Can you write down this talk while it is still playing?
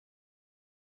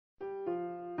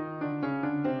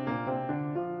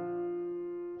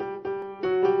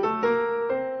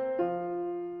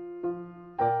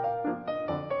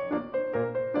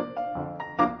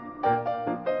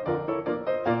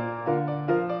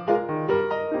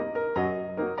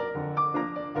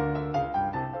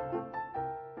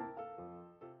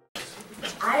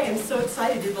I am so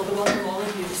excited to be able to welcome all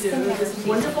of you to this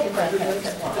wonderful program with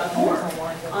Doug Moore.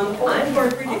 I'm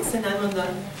Barbara Dixon. I'm on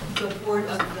the board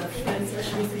of the Friends of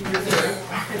Schmeeckle Reserve,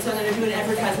 and so I'm going to do an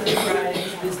advertisement before I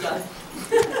introduce Doug.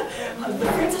 The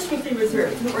Friends of Schmeeckle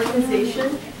Reserve is an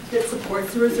organization that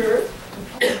supports the reserve,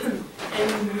 and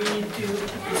we do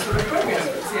these sort of programs.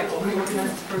 For example, we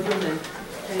organized this program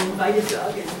and invited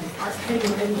Doug, and asked him to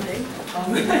do anything.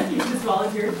 He just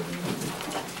volunteered.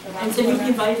 And so you can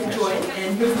invite him to join,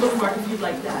 and here's a bookmark if you'd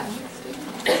like that.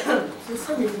 For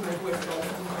some reason my voice goes.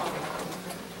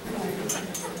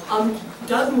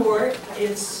 Doug Moore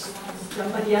is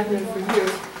somebody I've known for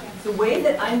years. The way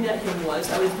that I met him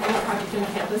was I was doing a project on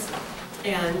campus,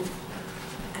 and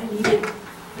I needed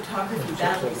photography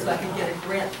badly so I could get a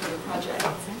grant for the project.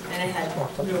 And I had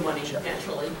no money,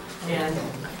 naturally. And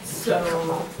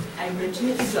so I mentioned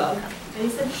it to Doug, and he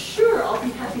said, sure, I'll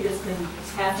be happy to spend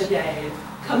half a day and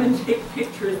come and take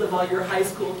pictures of all your high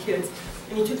school kids.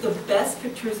 And he took the best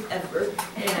pictures ever,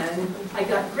 and I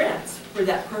got grants for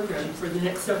that program for the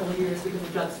next several years because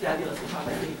of Doug's fabulous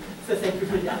photography. So thank you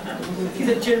for that. He's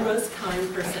a generous,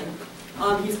 kind person.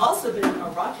 He's also been a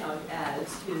rock hound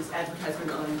as his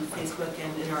advertisement on Facebook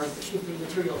and in our Schmeeckle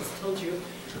materials told you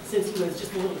since he was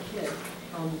just a little kid.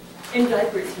 In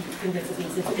diapers, he convinces me,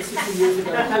 since it was 50 years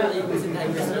ago, clearly he was in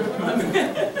diapers.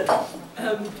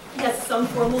 He has some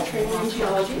formal training in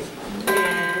geology,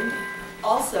 and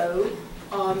also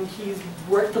he's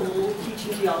worked a little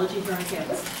teaching geology here on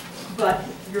campus. But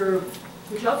the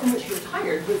job from which you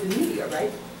retired was in media,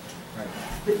 right? Right.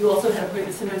 But you also had a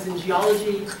practice sometimes in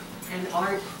geology and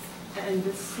art and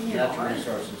the sea and natural art.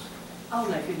 resources. Oh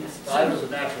my goodness. So I was a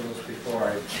naturalist before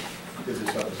I did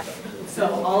this other stuff. So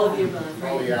all of you have done.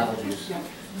 All the allergies. Yeah.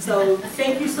 So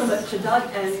thank you so much to Doug,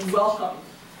 and welcome.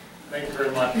 Thank you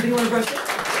very much. Do you want to brush it?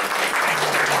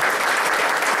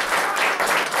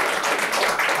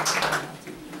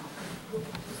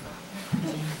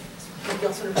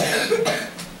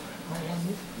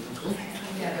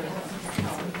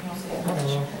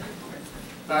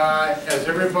 Has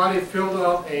everybody filled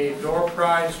out a door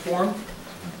prize form?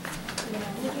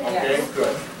 Okay,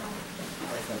 good.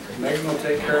 Megan will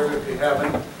take care of it if you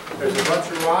haven't. There's a bunch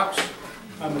of rocks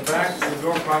on the back. The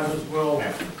door prizes will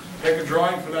take a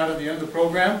drawing for that at the end of the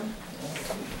program.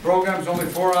 The program's only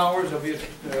 4 hours. It'll be just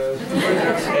kidding.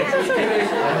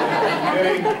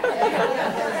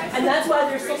 And that's why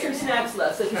there's still some snacks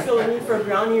left. So if you feel a need for a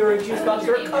brownie or a juice box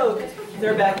or a Coke,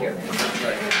 they're back here.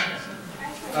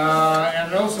 And I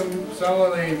know some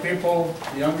of the people,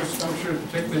 the youngest, I'm sure,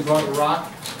 particularly brought a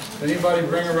rock. Did anybody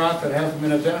bring a rock that hasn't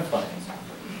been identified?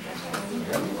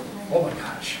 Oh my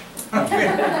gosh.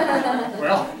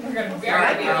 Well, all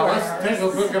right, now let's take a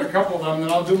look at a couple of them,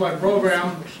 then I'll do my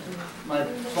program, my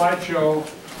slideshow,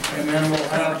 and then we'll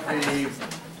have the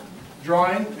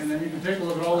drawing, and then you can take a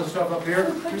look at all this stuff up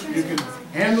here. You can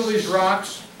handle these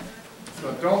rocks,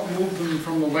 but don't move them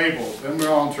from the labels, then we're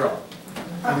all in trouble.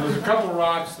 And there's a couple of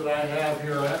rocks that I have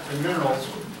here, the minerals,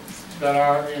 that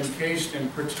are encased in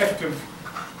protective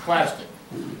plastic.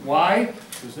 Why?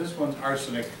 Because this one's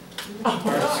arsenic.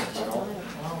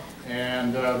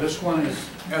 And this one is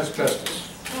asbestos.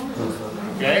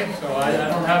 Okay, so I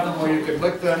don't have them where you can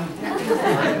lick them.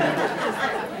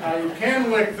 You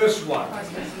can lick this one.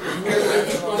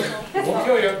 It won't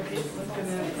kill you.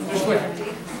 Just lick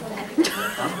it.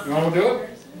 You want to do it?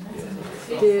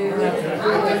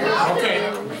 Okay.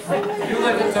 You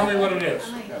lick it, tell me what it is.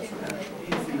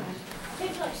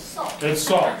 It's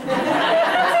salt.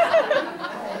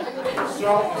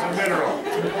 Salt is a mineral.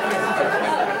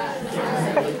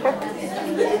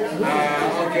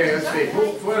 Okay, let's see.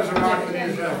 Who has a rock that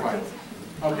needs identified?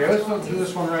 Okay, let's do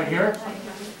this one right here.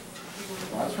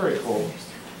 Well, that's very cool.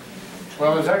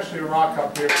 Well, there's actually a rock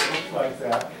up here that looks like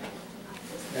that.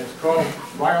 And it's called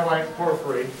rhyolite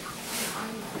porphyry.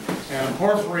 And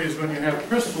porphyry is when you have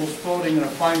crystals floating in a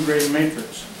fine-grained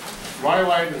matrix.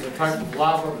 Rhyolite is a type of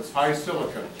lava that's high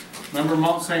silica. Remember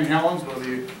Mount St. Helens? Well,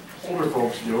 the older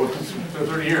folks do.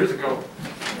 30 years ago.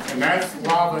 And that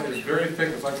lava is very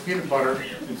thick. It's like peanut butter.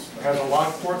 It has a lot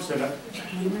of quartz in it.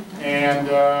 And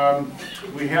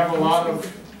we have a lot of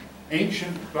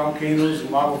ancient volcanoes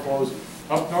and lava flows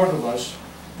up north of us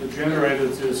that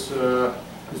generated this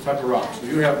type of rock. So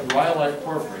you have rhyolite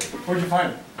porphyry. Where'd you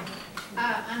find it?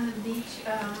 On the beach,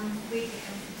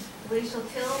 Glacial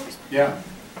Till. Yeah.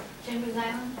 Chambers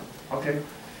Island. Okay.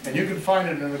 And you can find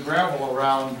it in the gravel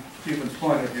around Stevens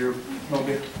Point if you don't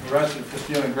get arrested for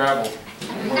stealing gravel.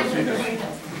 You want to see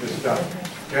this stuff.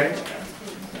 Okay?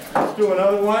 Let's do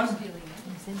another one.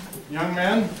 Young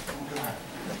man.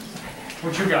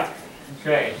 What you got?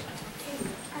 Okay.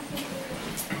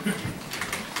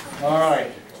 All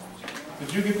right.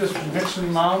 Did you get this from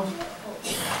Hickson Mound?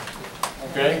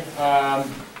 Okay.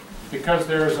 Because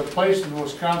there is a place in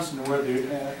Wisconsin where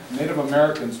the Native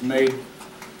Americans made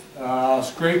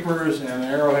scrapers and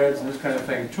arrowheads and this kind of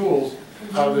thing, tools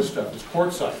out of this stuff. It's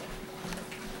quartzite.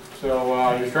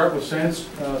 So you start with sand,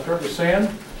 and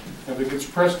if it gets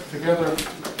pressed together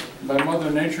by Mother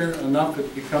Nature enough,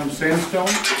 it becomes sandstone.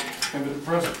 And if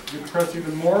it gets pressed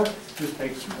even more, this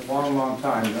takes a long, long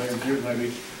time, millions of years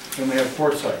maybe, then they have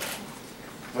quartzite.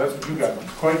 So that's what you got.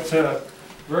 Quite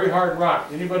very hard rock.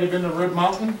 Anybody been to Rib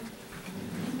Mountain?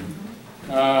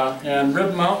 And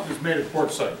Rib Mountain is made of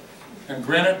quartzite. And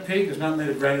Granite Peak is not made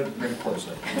of granite, it's made of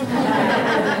quartzite.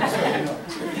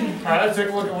 All right, let's take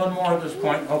a look at one more at this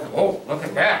point. Okay. Oh, look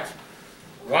at that.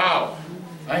 Wow.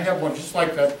 I have one just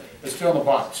like that. It's still in the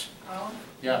box.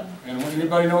 Yeah. And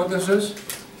anybody know what this is?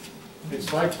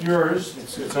 It's like yours.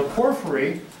 It's a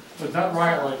porphyry, but not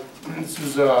right like this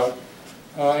is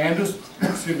andesite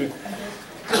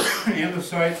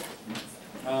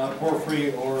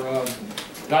porphyry or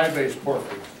dye-based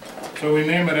porphyry. So we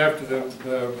name it after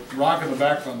the rock in the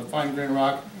background, the fine grained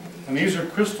rock. And these are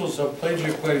crystals of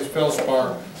plagioclase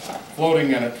feldspar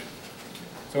floating in it.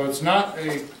 So it's not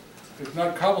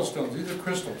cobblestones, these are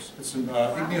crystals. It's an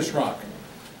igneous rock.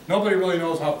 Nobody really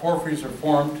knows how porphyries are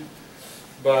formed,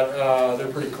 but they're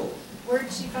pretty cool. Where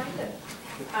did she find it?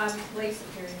 Lake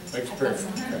Superior. Lake Superior.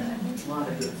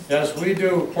 Okay. Yes, we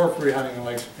do porphyry hunting in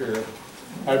Lake Superior.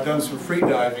 I've done some free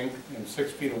diving in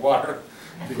 6 feet of water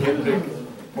to get big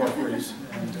porphyries,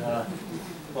 and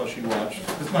well, she watched.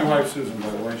 This is my wife Susan, by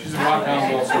the way. She's a rock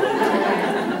hound also.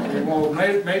 We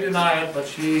may deny it, but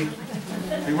we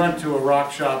went to a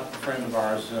rock shop, a friend of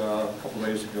ours, a couple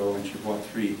days ago, and she bought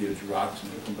 3 huge rocks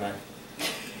and took them back.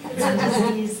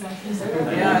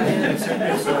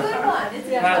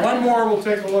 One more we'll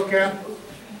take a look at.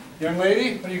 Young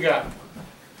lady, what do you got?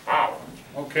 Wow.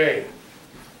 Okay.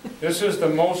 This is the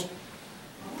most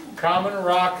common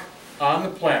rock on the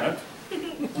planet.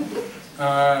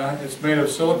 It's made of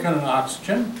silicon and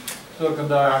oxygen, silicon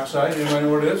dioxide. Anybody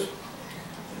know what it is?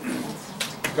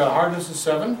 It's got a hardness of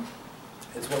 7.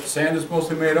 It's what sand is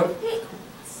mostly made of.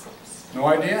 No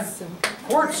idea?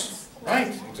 Quartz.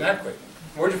 Right, exactly.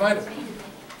 Where'd you find it?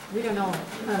 We don't know.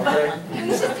 Okay. It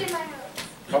was just in my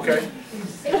house. Okay.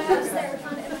 In my house there,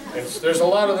 found it in my house. There's a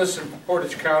lot of this in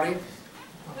Portage County.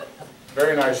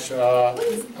 Very nice. What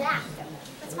is that?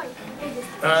 That's my biggest.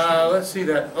 Let's see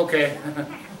that. Okay.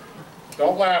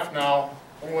 Don't laugh now.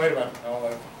 Oh, wait a minute. Don't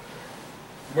laugh.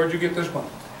 Where'd you get this one?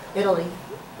 Italy.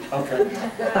 Okay.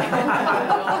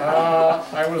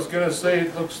 I was going to say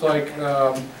it looks like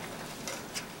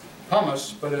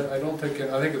pumice, but I don't think it,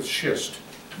 I think it's schist.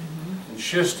 And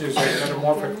schist is a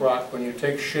metamorphic rock. When you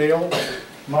take shale,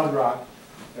 mud rock,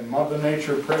 and Mother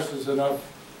Nature presses enough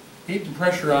heat and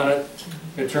pressure on it,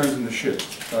 it turns into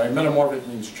schist. So metamorphic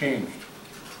means changed.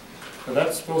 So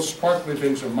that's those sparkly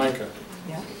things are mica.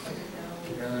 Yeah.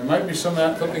 And there might be some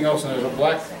something else, and there's a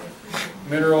black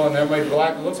mineral, and that might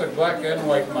black. It looks like black and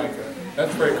white mica.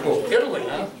 That's very cool. Italy,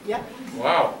 huh? Yep.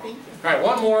 Wow. All right,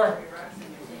 one more.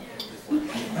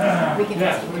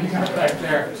 Yes, what do you got back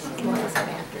there?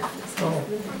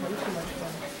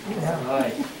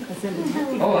 Right.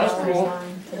 Oh, that's cool.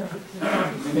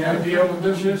 Any idea what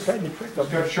this is? It's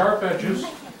got sharp edges.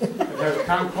 It has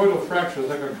conchoidal fractures,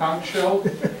 like a conch shell.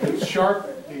 It's sharp.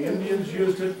 The Indians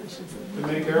used it to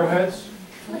make arrowheads.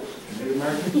 The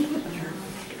Americans.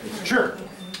 It's chert.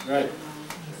 Right.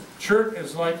 Chert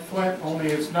is like flint, only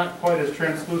it's not quite as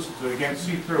translucent, so you can't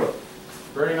see through it.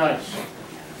 Very nice.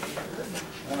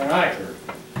 All right.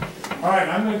 All right,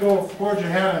 I'm going to go forge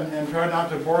ahead and try not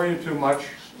to bore you too much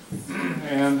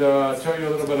and tell you a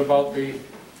little bit about the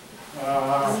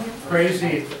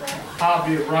crazy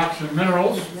hobby of rocks and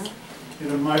minerals. You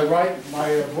know, my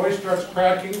voice starts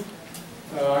cracking.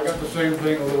 I got the same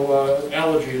thing, a little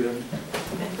allergy that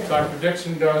Dr.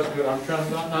 Dixon does, but I'm trying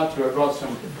not to. I brought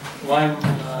some lime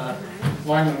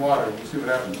and water. We'll see what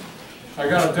happens. I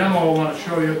got a demo I want to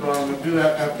show you, but I'm going to do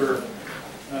that after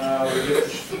we get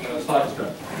the slides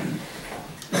done.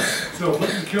 So if we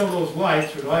can kill those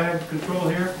lights, do I have control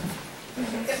here?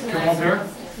 Come up here?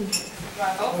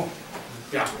 Oh,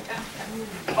 yeah.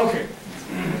 Okay.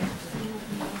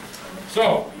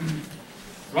 So,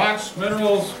 rocks,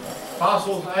 minerals,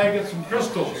 fossils, agates, and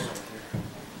crystals.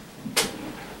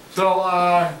 So,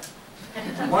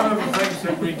 one of the things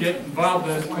that we get involved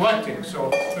in is collecting. So,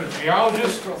 there's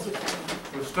geologists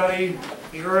who study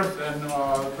the earth and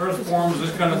earth forms,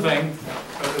 this kind of thing.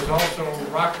 But there's also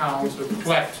rock hounds who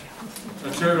collect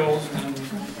materials, and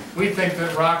we think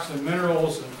that rocks and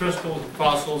minerals and crystals and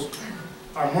fossils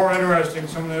are more interesting than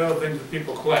some of the other things that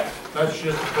people collect. That's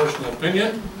just a personal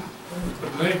opinion.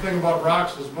 But the main thing about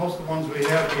rocks is most of the ones we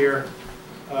have here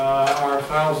are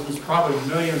thousands, probably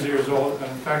millions of years old,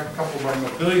 and in fact a couple of them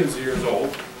are billions of years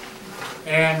old.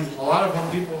 And a lot of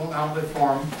them people don't know how they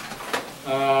form.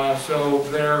 So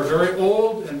they're very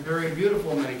old and very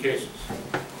beautiful in many cases.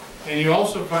 And you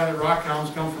also find that rock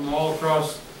hounds come from all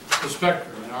across the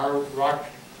spectrum. In our rock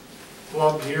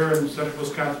club here in central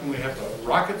Wisconsin, we have a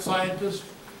rocket scientist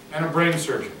and a brain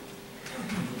surgeon.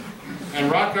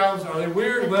 And rock hounds, are they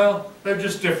weird? Well, they're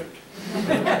just different.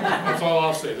 That's all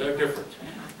I'll say, they're different.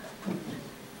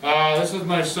 This is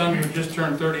my son who just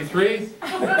turned 33.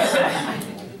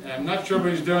 I'm not sure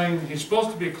what he's doing. He's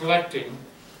supposed to be collecting.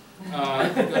 I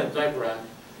think he's got a diaper on.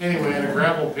 Anyway, in a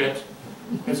gravel pit.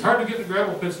 It's hard to get to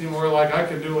gravel pits anymore like I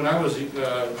could do when I was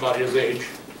about his age.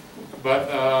 But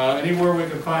anywhere we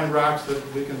can find rocks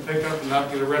that we can pick up and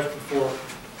not get arrested for,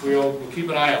 we'll keep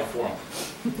an eye out for them.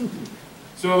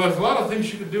 So there's a lot of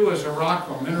things you can do as a rock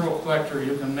or mineral collector.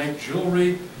 You can make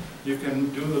jewelry, you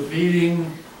can do the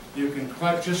beading, you can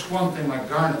collect just one thing like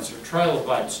garnets or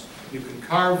trilobites. You can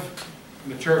carve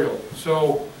material.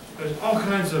 So there's all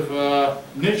kinds of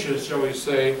niches, shall we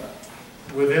say,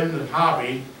 within the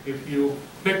hobby if you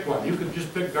pick one. You could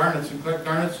just pick garnets and collect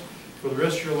garnets for the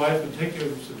rest of your life and take you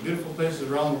to some beautiful places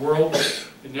around the world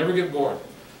and never get bored.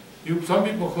 Some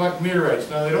people collect meteorites.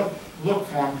 Now they don't look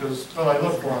for them because, well, they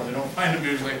look for them. They don't find them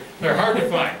usually. They're hard to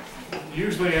find. You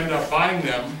usually end up buying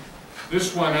them.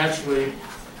 This one actually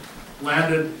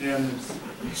landed in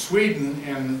Sweden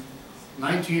in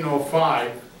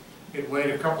 1905. It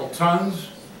weighed a couple tons.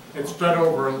 It's spread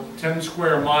over 10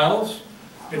 square miles.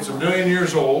 It's 1 million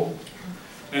years old.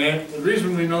 And the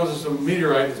reason we know this is a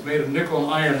meteorite is made of nickel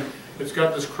and iron. It's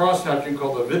got this cross-hatching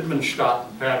called the Wittgenstein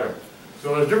pattern.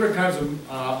 So there's different kinds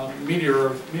of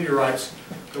meteorites.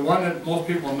 The one that most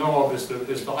people know of is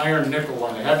the iron nickel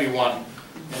one, the heavy one.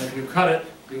 And if you cut it,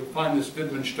 you'll find this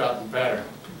Wittgenstein pattern.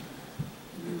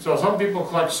 So some people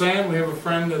collect sand. We have a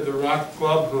friend at the Rock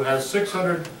Club who has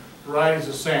 600 varieties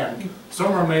of sand.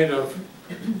 Some are made of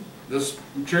this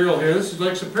material here. This is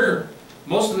Lake Superior.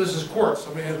 Most of this is quartz.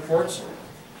 Somebody has quartz.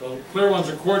 The clear ones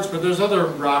are quartz, but there's other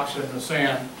rocks in the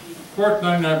sand. Quartz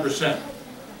 99%.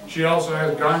 She also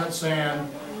has garnet sand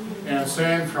and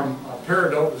sand from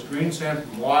peridot, this green sand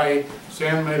from Hawaii,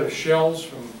 sand made of shells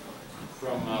from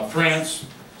France.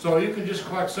 So you can just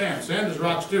collect sand. Sand is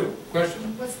rocks too.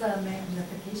 Question? What's the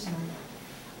magnification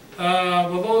on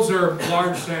it? Well, those are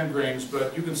large sand grains,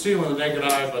 but you can see them with the naked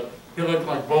eye, but they look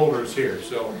like boulders here.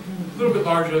 So a little bit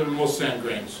larger than most sand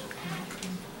grains.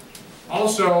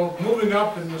 Also, moving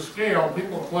up in the scale,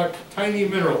 people collect tiny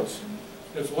minerals.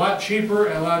 It's a lot cheaper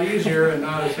and a lot easier and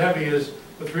not as heavy as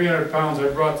the 300 pounds I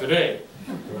brought today.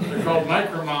 They're called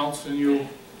micromounts, and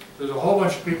there's a whole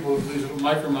bunch of people with these little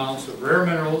micromounts of rare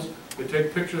minerals. They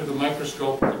take pictures with the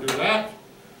microscope to do that.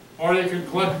 Or you can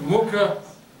collect Muka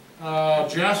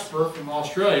jasper from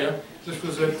Australia. This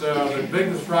was at the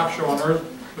biggest rock show on Earth,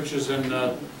 which is in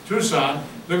Tucson.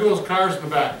 Look at those cars in the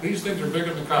back. These things are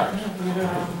bigger than cars.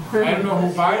 I don't know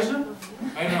who buys them.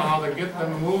 I don't know how they get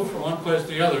them moved from one place to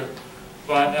the other.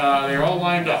 But they're all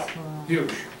lined up.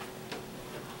 Huge.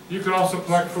 You can also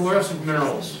collect fluorescent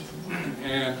minerals.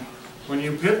 And when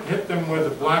you hit them with a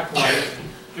black light,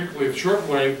 particularly with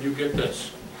shortwave, you get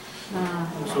this.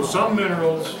 So some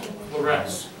minerals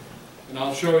fluoresce. And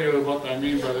I'll show you what I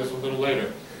mean by this a little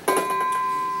later.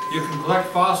 You can collect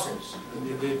fossils.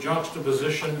 The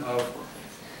juxtaposition of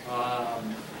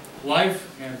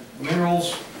life and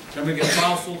minerals. Then we get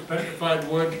fossils, petrified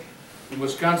wood. In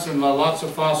Wisconsin, lots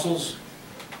of fossils.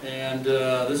 And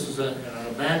this is an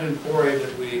abandoned quarry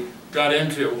that we got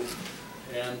into.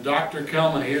 And Dr.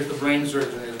 Kelman, here's the brain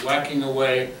surgeon, is whacking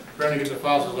away, trying to get the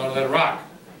fossils out of that rock.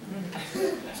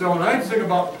 So when I think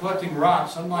about collecting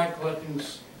rocks, unlike collecting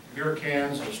beer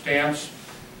cans or stamps,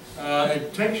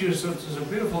 it takes you, so it's a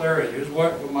beautiful area. Here's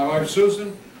my wife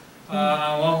Susan,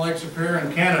 along Lake Superior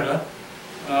in Canada.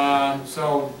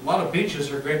 So a lot of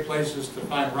beaches are great places to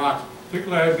find rocks.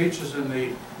 Particularly I have beaches in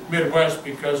the Midwest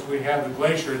because we have the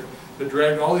glacier that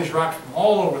dragged all these rocks from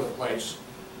all over the place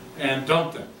and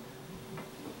dumped them.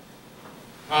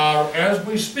 As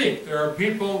we speak, there are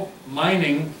people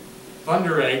mining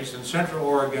thunder eggs in Central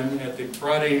Oregon at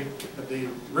the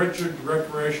Richard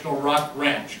Recreational Rock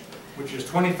Ranch, which is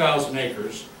 20,000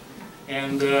 acres.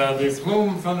 And the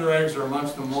plume thunder eggs are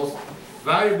amongst the most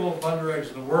valuable thunder eggs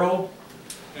in the world.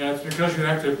 And it's because you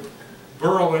have to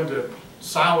burrow into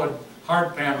solid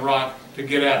hard pan rock to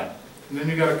get at them. And then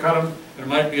you got to cut them, and it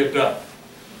might be a dud.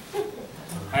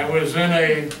 I was in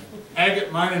an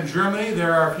agate mine in Germany.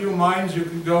 There are a few mines you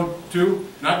can go to,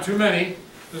 not too many.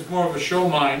 This is more of a show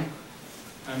mine.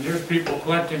 And here's people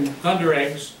collecting thunder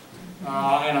eggs in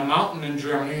a mountain in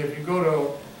Germany. If you go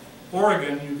to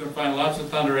Oregon, you can find lots of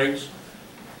thunder eggs.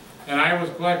 And I was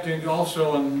collecting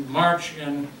also in March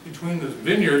in between the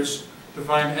vineyards to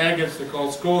find agates. They're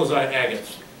called scolazite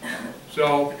agates.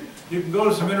 So you can go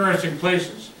to some interesting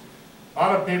places. A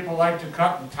lot of people like to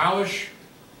cut and polish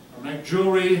or make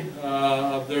jewelry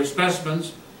of their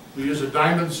specimens. We use a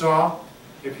diamond saw.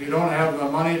 If you don't have the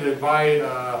money to buy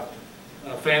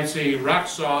a fancy rock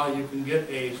saw, you can get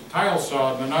a tile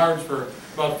saw at Menards for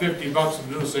about 50 bucks and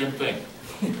do the same thing.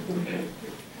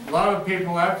 A lot of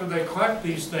people, after they collect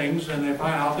these things and they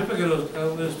find how difficult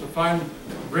it is to find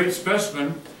a great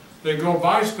specimen, they go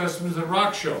buy specimens at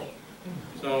rock show.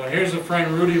 So here's a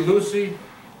friend, Rudy Lucy,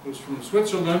 who's from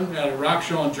Switzerland, at a rock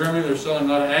show in Germany. They're selling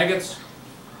a lot of agates.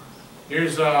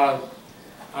 Here's our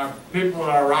people at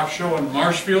our rock show in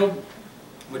Marshfield,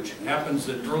 which happens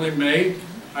in early May.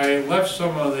 I left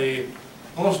some of the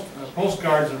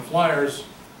postcards and flyers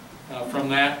from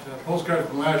that, postcards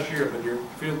from last year, but you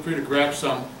feel free to grab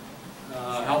some,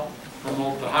 help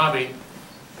promote the hobby.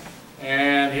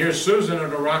 And here's Susan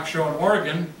at a rock show in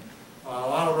Oregon. A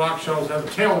lot of rock shows have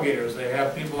tailgaters. They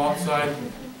have people outside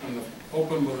in the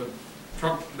open with the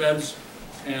truck beds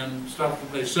and stuff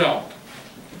that they sell.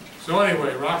 So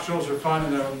anyway, rock shows are fun,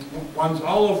 and there are ones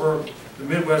all over the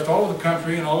Midwest, all over the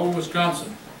country, and all over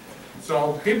Wisconsin.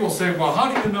 So people say, well,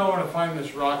 how do you know where to find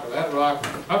this rock or that rock?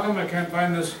 How come I can't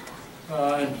find this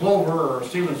in Plover or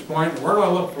Stevens Point? Where do I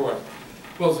look for it?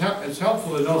 Well, it's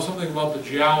helpful to know something about the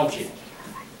geology.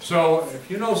 So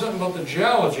if you know something about the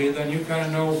geology, then you kind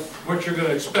of know what you're going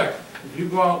to expect. If you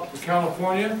go out to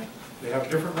California, they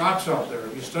have different rocks out there.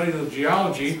 If you study the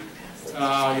geology, you'll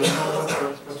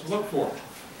know what to look for.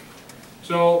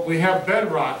 So we have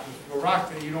bedrock, a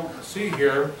rock that you don't see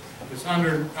here. It's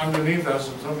underneath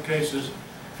us, in some cases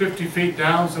 50 feet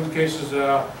down, some cases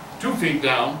 2 feet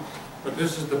down. But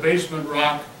this is the basement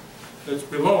rock that's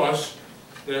below us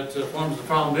that forms the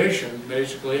foundation,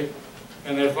 basically.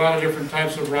 And there's a lot of different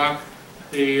types of rock.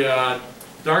 The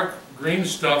dark green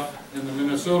stuff in the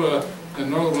Minnesota and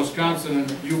northern Wisconsin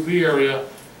and UP area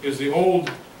is the old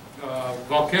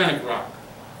volcanic rock.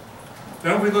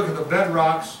 Then we look at the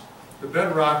bedrocks, the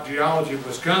bedrock geology of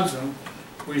Wisconsin.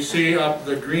 We see up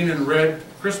the green and red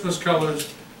Christmas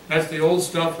colors. That's the old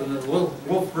stuff, and the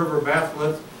Wolf River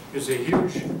batholith is a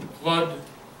huge flood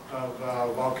of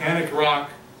volcanic rock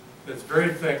that's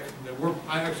very thick. That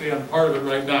I'm actually on part of it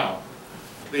right now.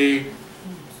 The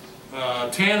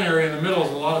tan area in the middle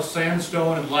is a lot of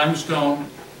sandstone and limestone,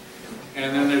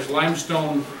 and then there's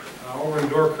limestone over in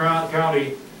Door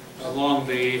County along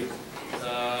the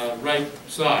right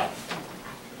side.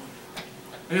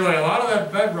 Anyway, a lot of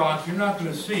that bedrock you're not going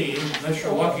to see unless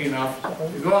you're lucky enough.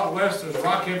 You go out west, there's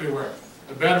rock everywhere.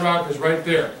 The bedrock is right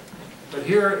there. But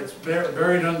here it's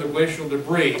buried under glacial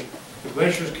debris. The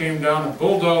glaciers came down and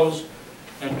bulldozed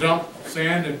and dumped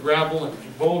sand and gravel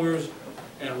and boulders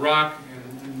and rock.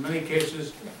 And in many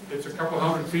cases, it's a couple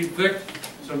hundred feet thick.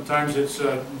 Sometimes it's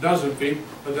a dozen feet,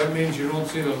 but that means you don't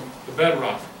see the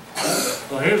bedrock.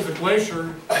 So here's the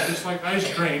glacier, just like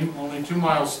ice cream, only 2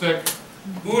 miles thick,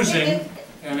 oozing.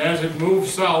 And as it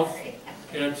moves south,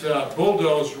 it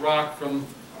bulldozed rock from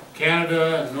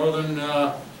Canada and northern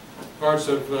parts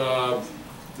of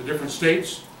the different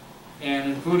states,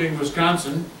 and including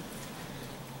Wisconsin.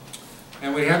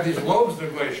 And we have these lobes of the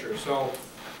glacier. So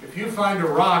if you find a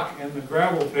rock in the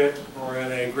gravel pit or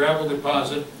in a gravel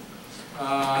deposit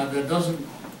that doesn't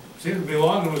seem to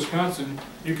belong to Wisconsin,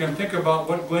 you can think about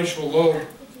what glacial lobe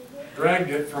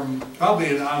dragged it from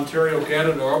probably in Ontario,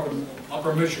 Canada, or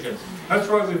upper Michigan. That's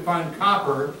why we find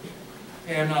copper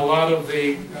in a lot of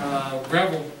the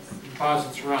gravel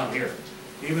deposits around here.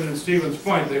 Even in Stevens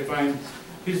Point, they find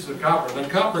pieces of copper. The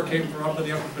copper came from up in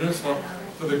the Upper Peninsula,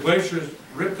 so the glaciers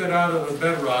ripped it out of the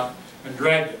bedrock and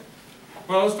dragged it.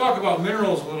 Well, let's talk about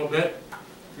minerals a little bit.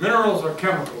 Minerals are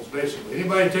chemicals, basically.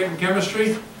 Anybody taking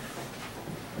chemistry?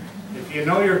 If you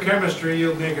know your chemistry,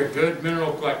 you'll make a good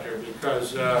mineral collector,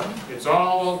 because it's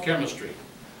all chemistry.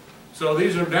 So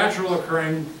these are natural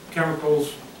occurring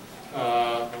chemicals,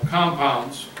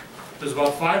 compounds. There's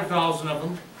about 5,000 of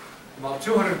them, about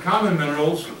 200 common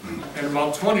minerals, and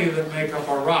about 20 that make up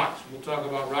our rocks. We'll talk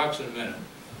about rocks in a minute.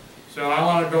 So I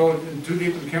want to go in too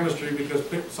deep in chemistry because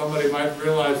somebody might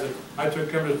realize that I took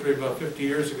chemistry about 50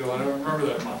 years ago. I don't remember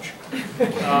that much.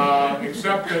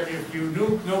 Except that if you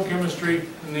do know chemistry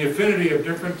and the affinity of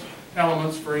different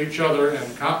elements for each other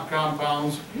and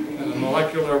compounds and the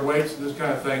molecular weights and this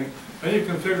kind of thing, then you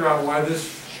can figure out why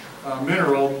this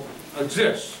mineral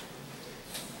exists.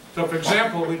 So for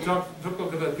example, we took a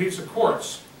look at the piece of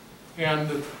quartz, and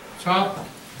the top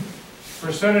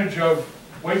percentage of,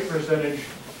 weight percentage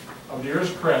of the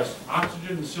Earth's crust,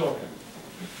 oxygen and silicon.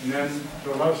 And then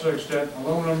to a lesser extent,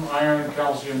 aluminum, iron,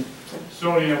 calcium,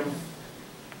 sodium,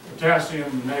 potassium,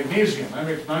 and magnesium. That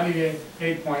makes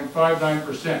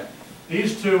 98.59%.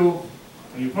 These two,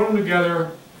 when you put them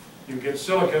together, you get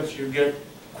silicates, you get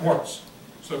quartz.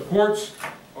 So quartz,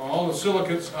 all the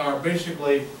silicates are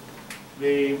basically,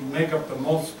 they make up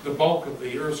the bulk of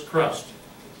the Earth's crust.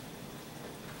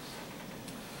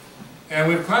 And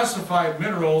we've classified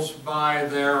minerals by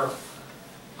their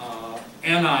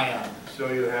anion.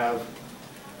 So you have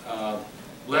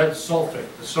lead sulfate.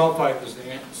 The sulfite is the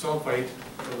sulfate,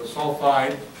 or the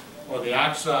sulfide, or the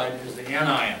oxide is the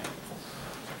anion.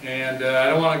 And I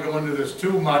don't want to go into this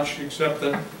too much, except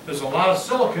that there's a lot of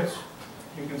silicates.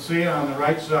 You can see on the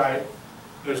right side.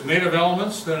 There's native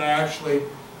elements that are actually,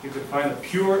 you can find a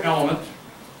pure element,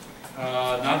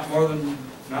 not more than,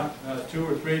 not 2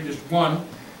 or 3, just one,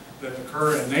 that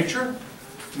occur in nature.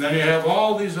 And then you have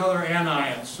all these other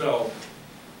anions. So,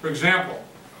 for example,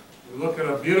 we look at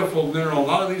a beautiful mineral. A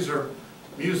lot of these are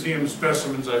museum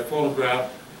specimens I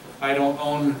photographed. I don't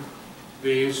own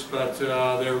these, but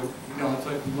they're, you know, it's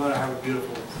like you want to have a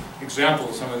beautiful example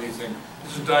of some of these things.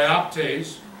 This is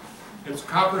dioptase. It's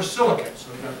copper silicate. So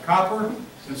we've got copper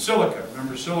and silica.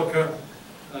 Remember, silica,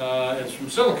 it's from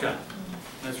silicon.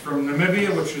 It's from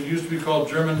Namibia, which used to be called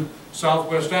German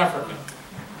Southwest Africa.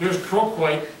 Here's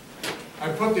croquite. I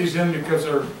put these in because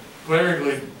they're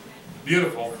glaringly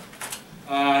beautiful.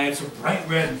 It's a bright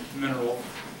red mineral,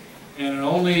 and it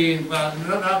only, well,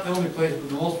 not the only place, but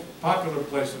the most popular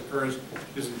place it occurs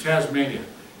is in Tasmania.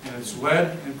 And it's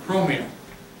lead and chromium.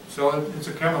 So it's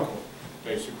a chemical,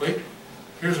 basically.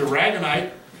 Here's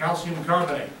aragonite, calcium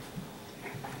carbonate.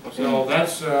 So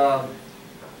that's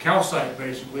calcite,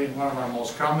 basically, one of our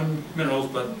most common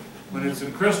minerals, but when it's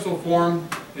in crystal form,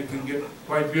 it can get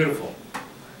quite beautiful.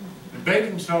 And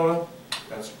baking soda,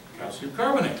 that's calcium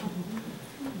carbonate.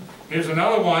 Here's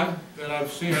another one that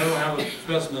I've seen. I don't have a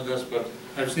specimen of this, but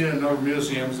I've seen it in other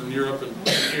museums in Europe and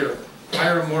here.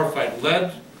 Pyromorphite,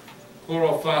 lead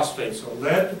chlorophosphate. So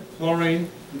lead, chlorine,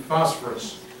 and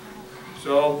phosphorus.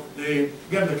 So again,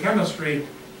 the chemistry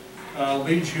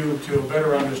leads you to a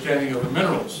better understanding of the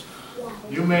minerals.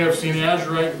 You may have seen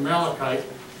azurite and malachite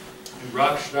in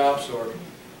rock shops or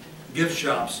gift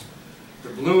shops. The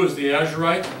blue is the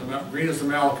azurite and the green is the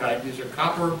malachite. These are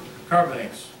copper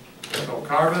carbonates. So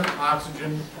carbon,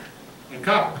 oxygen, and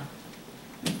copper.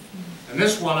 And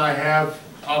this one I have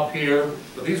up here,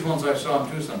 but these ones I saw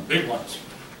in Tucson, big ones.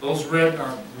 Those red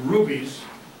are rubies.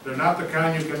 They're not the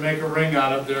kind you can make a ring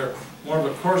out of. They're more of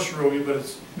a coarse ruby, but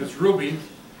it's ruby,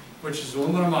 which is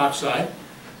aluminum oxide,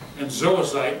 and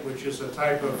zoisite, which is a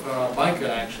type of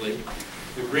mica, actually,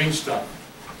 the green stuff.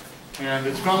 And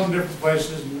it's found in different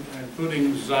places,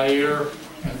 including Zaire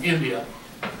and India.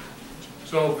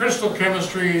 So crystal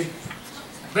chemistry,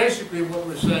 basically what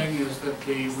we're saying is that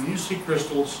when you see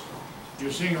crystals,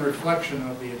 you're seeing a reflection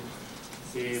of the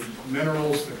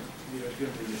minerals, the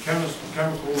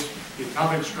chemicals, the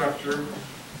atomic structure,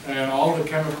 and all the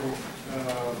chemical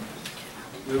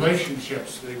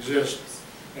relationships that exist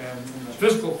in the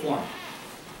physical form.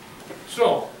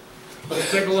 So,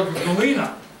 let's take a look at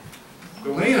galena.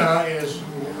 Galena is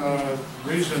the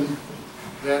reason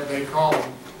that they call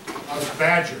us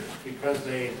badgers, because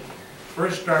they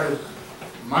first started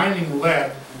mining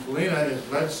lead. And galena is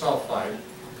lead sulfide.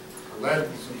 Lead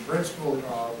is the principal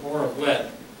ore of lead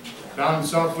down in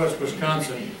southwest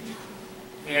Wisconsin.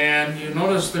 And you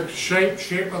notice the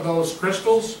shape of those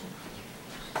crystals?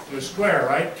 They're square,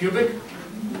 right? Cubic.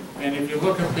 And if you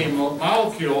look at the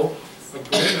molecule of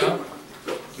galena,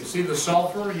 you see the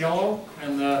sulfur, yellow,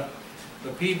 and the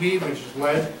Pb, which is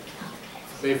lead.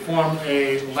 They form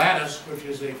a lattice, which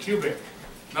is a cubic.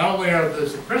 Not only are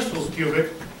the crystals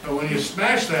cubic, but when you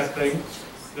smash that thing,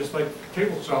 just like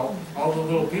table salt, all the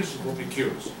little pieces will be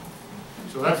cubes.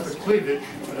 So that's the cleavage,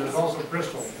 but it's also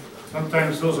crystal.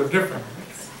 Sometimes those are different.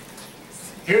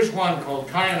 Here's one called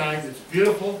kyanite. It's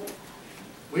beautiful.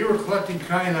 We were collecting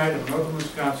kyanite in northern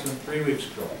Wisconsin 3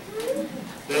 weeks ago.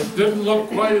 It didn't look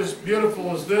quite as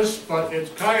beautiful as this, but it's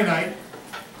kyanite,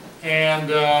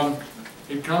 and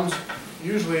it comes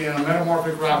usually in a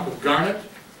metamorphic rock with garnet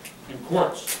and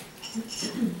quartz.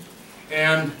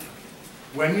 And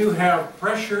when you have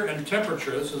pressure and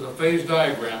temperature, this is a phase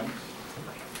diagram.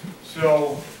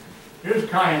 So here's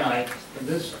kyanite, and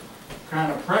this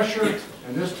kind of pressure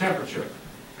and this temperature.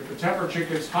 If the temperature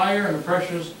gets higher and the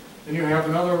pressures, then you have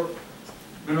another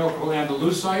mineral called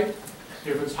andalusite.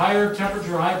 If it's higher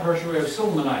temperature, high pressure, we have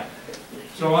sillimanite.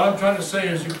 So what I'm trying to say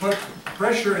is you put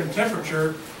pressure and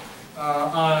temperature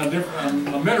on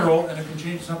a mineral and it can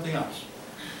change something else.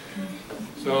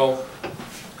 So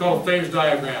it's called a phase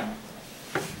diagram.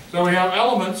 So we have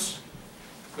elements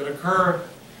that occur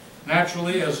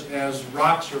naturally as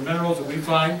rocks or minerals that we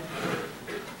find.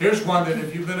 Here's one that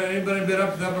if anybody been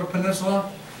up the Upper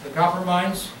Peninsula, the copper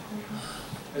mines.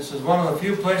 This is one of the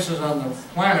few places on the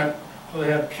planet where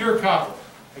they have pure copper.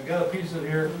 I got a piece of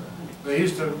here. They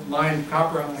used to mine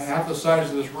copper on half the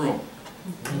size of this room.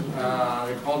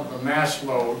 They called it the mass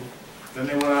load. Then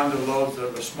they went on to load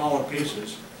the smaller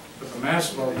pieces. But the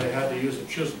mass load, they had to use a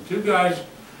chisel. Two guys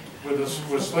with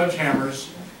sledgehammers,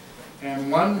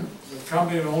 and the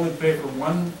company would only pay for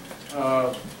one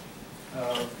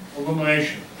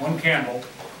illumination, one candle,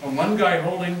 and one guy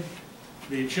holding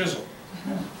the chisel.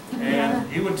 And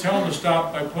he would tell them to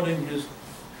stop by putting his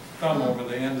thumb over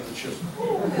the end of the chisel.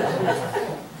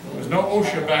 There was no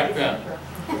OSHA back then.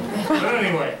 But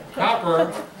anyway,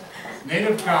 copper,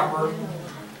 native copper,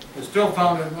 is still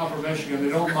found in Upper Michigan. They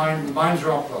don't mine, the mines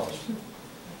are all closed.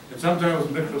 And sometimes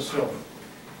it's mixed with silver.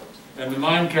 And the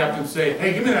mine captains say,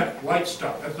 hey, give me that white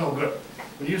stuff, that's no good.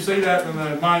 When you say that in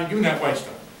the mine, give me that white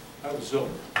stuff. That was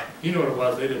silver. He knew what it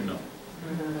was, they didn't know.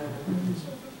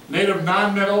 Native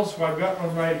non-metals, so I've got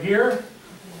one right here.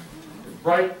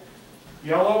 Bright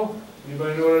yellow.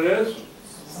 Anybody know what it is?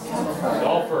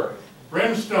 Sulfur.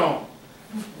 Brimstone.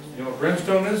 You know what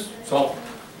brimstone is? Sulfur.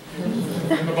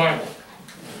 In the Bible.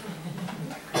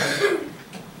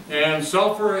 And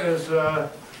sulfur is,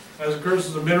 as occurs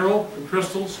as a mineral in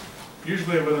crystals.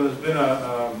 Usually when there's been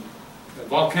a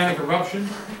volcanic eruption,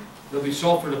 there'll be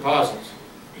sulfur deposits.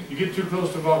 You get too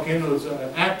close to a volcano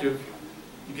that's active,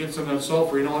 you get some of that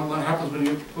sulfur. You know what happens when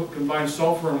you combine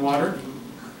sulfur and water?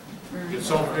 You get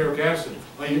sulfuric acid.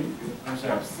 I'm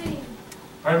sorry. Obsidian.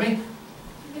 Pardon me?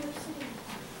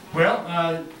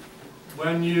 Well,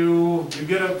 when you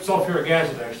get a sulfuric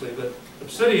acid actually, but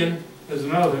obsidian is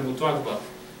another thing we'll talk about.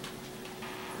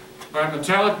 All right,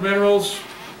 metallic minerals,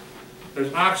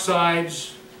 there's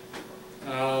oxides,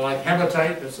 like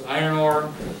hematite, that's iron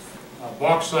ore,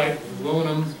 bauxite,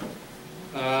 aluminum,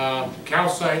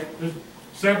 calcite. There's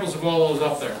samples of all those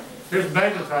up there. Here's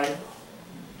magnetite,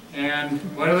 and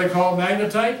what do they call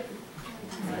magnetite?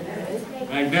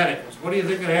 Magnetic. So what do you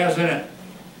think it has in it?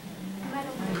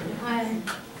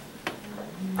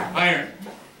 Iron.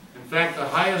 In fact, the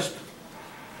highest,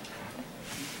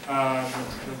 the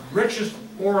richest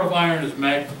ore of iron is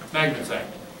magnetite.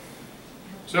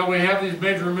 So we have these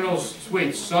major mineral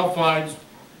suites, sulfides,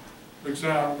 which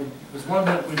is one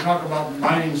that we talk about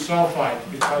mining sulfides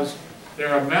because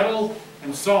they're a metal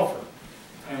and sulfur.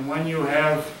 And when you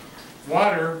have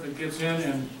water that gets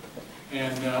in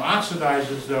and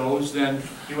oxidizes those, then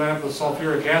you end up with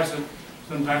sulfuric acid.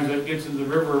 Sometimes that gets into the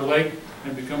river or lake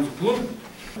and becomes a pollutant.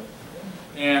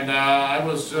 And I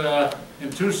was in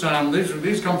Tucson.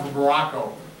 These come from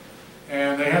Morocco,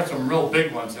 and they have some real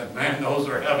big ones. And man, those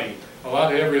are heavy, a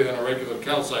lot heavier than a regular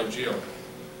calcite geo.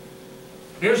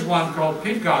 Here's one called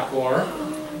peacock ore.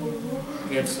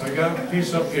 I got a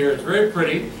piece up here. It's very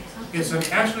pretty. It's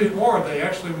actually ore. They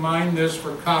actually mine this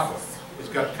for copper. It's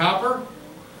got copper,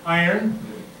 iron.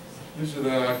 These are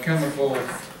the chemical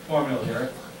formula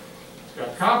here. It's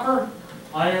got copper,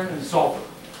 iron, and sulfur.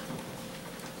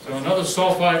 So another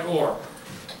sulfide ore.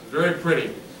 Very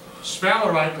pretty.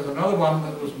 Sphalerite is another one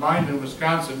that was mined in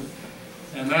Wisconsin,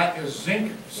 and that is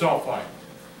zinc sulfide.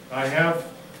 I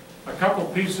have a couple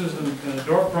pieces in the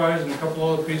door prize and a couple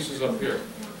other pieces up here.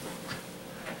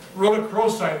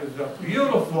 Rhodochrosite is a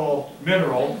beautiful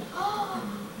mineral,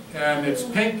 and it's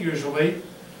pink usually.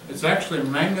 It's actually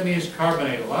manganese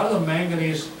carbonate. A lot of the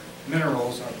manganese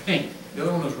minerals are pink. The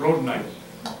other one is rhodonite.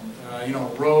 You know,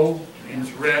 rho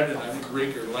means red, and I think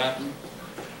Greek or Latin.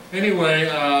 Anyway,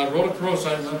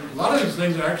 rhodochrosite, a lot of these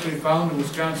things are actually found in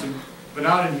Wisconsin, but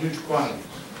not in huge quantities.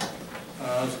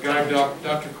 This guy,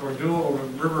 Dr. Cordua, over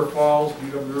at River Falls,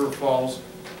 UW River Falls,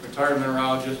 retired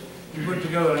mineralogist, he put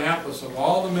together an atlas of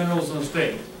all the minerals in the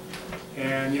state.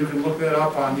 And you can look that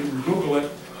up you can Google it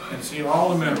and see all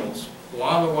the minerals. A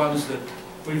lot of the ones that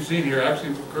we've seen here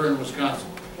actually occur in Wisconsin.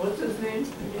 What's his name?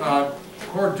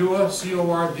 Cordua,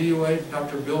 C-O-R-D-U-A,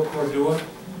 Dr. Bill Cordua.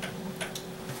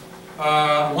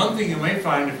 One thing you may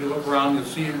find if you look around, you'll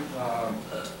see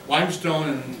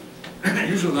limestone, and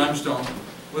usually limestone,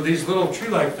 with these little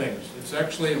tree-like things. It's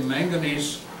actually a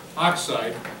manganese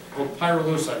oxide called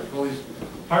pyrolusite. We call these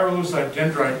pyrolusite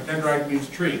dendrite. Dendrite means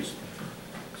trees.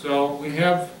 So we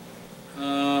have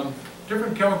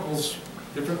different chemicals,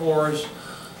 different ores,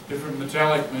 different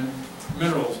metallic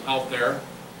minerals out there.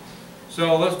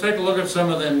 So let's take a look at some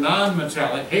of the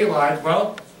non-metallic halides.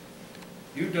 Well,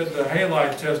 You did the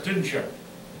halide test, didn't you?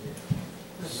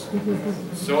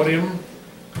 Sodium.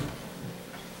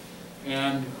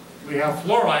 And we have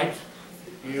fluorite.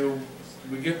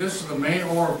 We get this is the main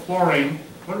ore of fluorine.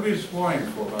 What are we use fluorine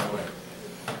for, by the way?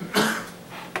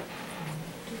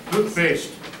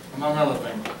 Toothpaste, among other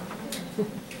things.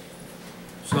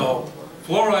 So,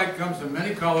 fluorite comes in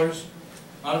many colors.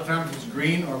 A lot of times it's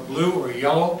green or blue or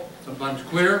yellow, sometimes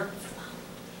clear.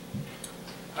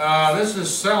 This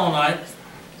is selenite,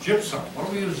 gypsum. What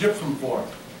do we use gypsum for?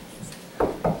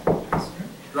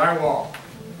 Drywall,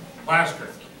 plaster.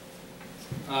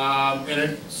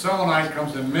 Selenite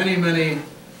comes in many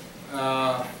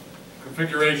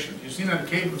configurations. You've seen that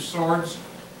Cave of Swords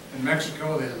in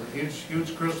Mexico, they have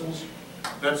huge crystals.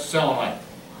 That's selenite.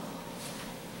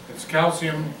 It's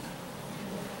calcium.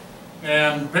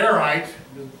 And barite,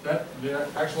 the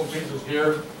actual piece is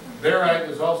here.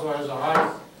 Barite also has a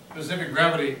high specific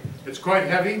gravity. It's quite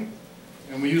heavy,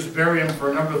 and we use barium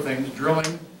for a number of things,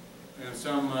 drilling, and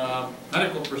some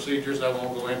medical procedures I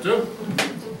won't go into.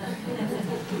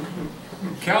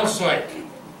 Calcite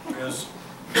is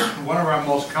one of our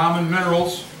most common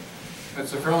minerals.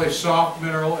 It's a fairly soft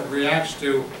mineral. It reacts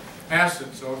to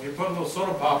acid, so if you put a little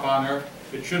soda pop on there,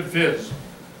 it should fizz.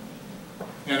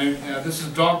 And this is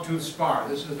dogtooth spar.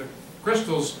 This is the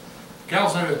crystals.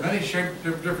 Calcite has many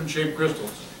different shaped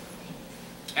crystals.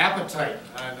 Apatite.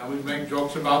 I know we make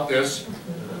jokes about this.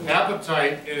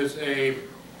 Apatite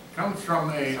comes from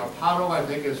apato, I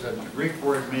think is a Greek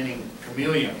word meaning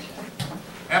chameleon.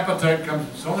 Apatite comes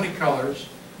in so many colors.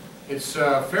 It's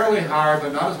fairly hard,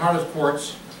 but not as hard as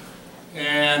quartz.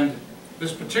 And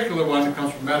this particular one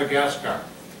comes from Madagascar.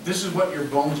 This is what your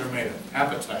bones are made of,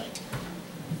 apatite.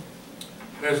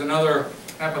 There's another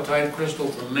apatite crystal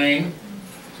from Maine.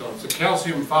 So it's a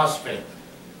calcium phosphate.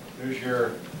 There's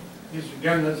your,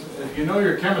 again, if you know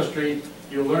your chemistry,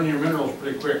 you'll learn your minerals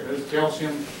pretty quick. There's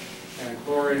calcium and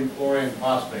chlorine,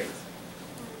 phosphate.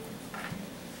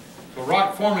 So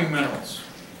rock forming minerals.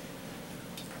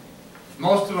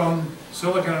 Most of them,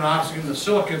 silicon and oxygen. The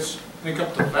silicates make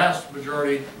up the vast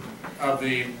majority of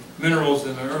the minerals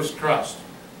in the Earth's crust.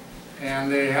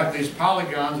 And they have these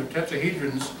polygons or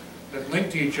tetrahedrons that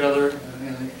link to each other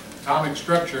in atomic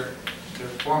structure to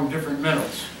form different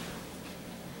minerals.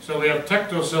 So we have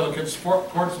tectosilicates,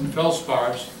 quartz and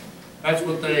feldspars. That's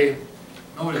what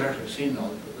nobody's actually seen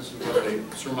those, but this is what they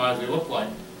surmise they look like.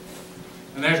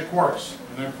 And there's quartz,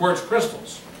 and they're quartz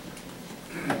crystals.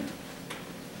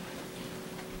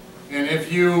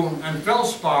 And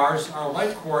feldspars are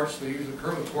like quartz. They use the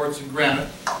curve of quartz and granite.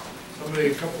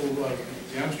 A couple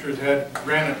of youngsters had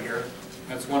granite here.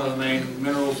 That's one of the main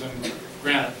minerals in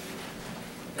granite.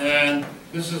 And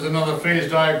this is another phase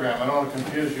diagram. I don't want to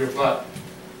confuse you, but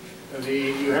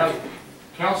you have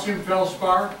calcium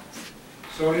feldspar,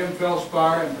 sodium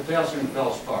feldspar, and potassium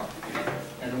feldspar.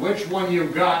 And which one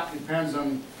you've got depends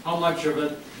on how much of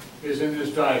it is in this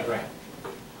diagram.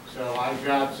 So I've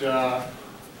got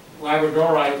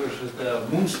labradorite, which is the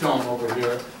moonstone over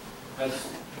here. That's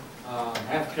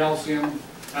half calcium,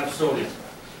 half sodium.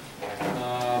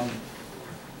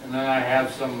 And then I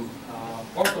have some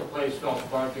orthoplase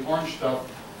feldspar, the orange stuff,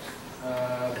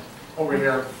 over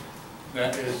here,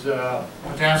 that is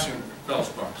potassium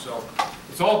feldspar. So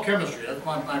it's all chemistry. That's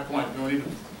my point. You don't need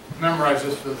to memorize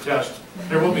this for the test.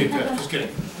 There will be a test. Just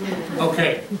kidding.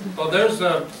 Okay. Well, there's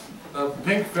the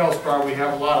pink feldspar. We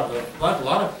have a lot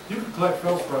of you can collect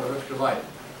feldspar the rest of your life.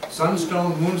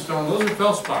 Sunstone, moonstone, those are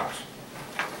feldspars.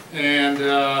 And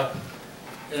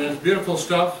it's beautiful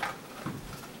stuff.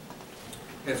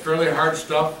 It's fairly hard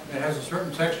stuff. It has a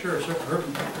certain texture,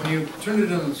 when you turn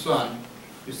it in the sun,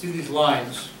 you see these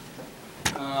lines.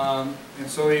 And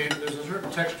so there's a certain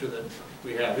texture that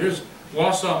we have. Here's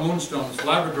Wausau moonstone, it's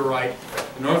labradorite,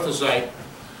 northosite,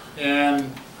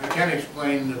 and I can't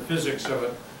explain the physics of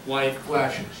it, why it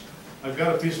flashes. I've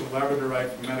got a piece of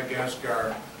labradorite from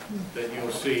Madagascar that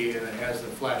you'll see, and it has the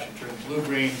flash. It turns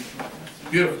blue-green,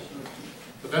 beautiful.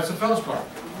 But that's a feldspar.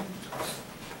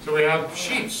 So we have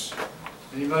sheets.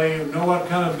 Anybody know what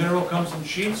kind of mineral comes in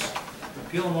sheets?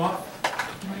 Peel them off.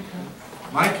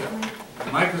 Mica.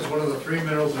 Mica is one of the three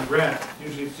minerals in granite.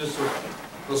 Usually it's just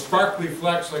those sparkly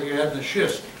flecks like you had in the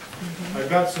schist. I've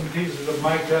got some pieces of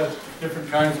mica, different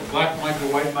kinds of black mica,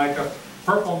 white mica,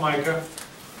 purple mica.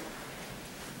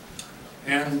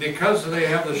 And because they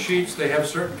have the sheets, they have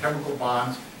certain chemical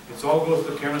bonds. It all goes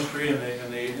to chemistry and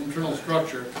the internal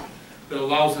structure that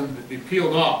allows them to be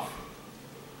peeled off.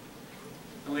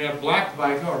 And we have black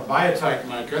mica, or biotite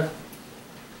mica.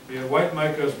 We have white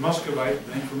mica as muscovite,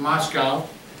 named from Moscow.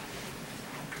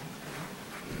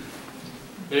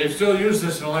 They still use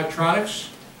this in electronics,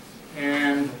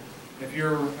 and If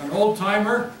you're an old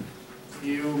timer,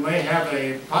 you may have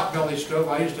a potbelly stove.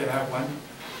 I used to have one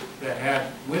that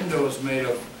had windows made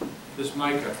of this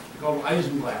mica called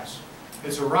isinglass.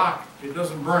 It's a rock. It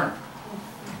doesn't burn.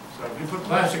 So if you put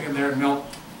plastic in there, it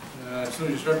melts as soon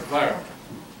as you start the fire.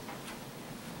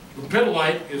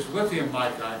 Lepidolite is lithium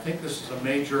mica. I think this is a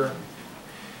major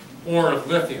ore of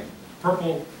lithium.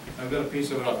 Purple, I've got a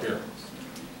piece of it up here.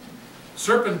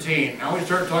 Serpentine. Now we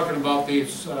start talking about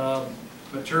these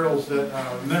materials that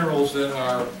are minerals that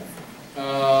are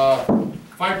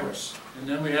fibrous. And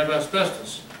then we have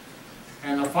asbestos.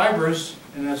 And the fibers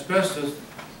in asbestos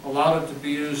allowed it to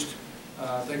be used,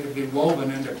 they could be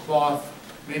woven into cloth,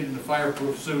 made into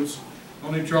fireproof suits. The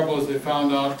only trouble is they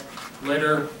found out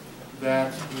later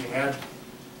that we had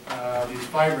these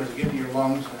fibers get in your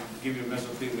lungs and give you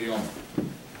mesothelioma.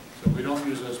 So we don't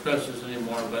use asbestos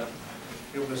anymore, but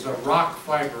it was a rock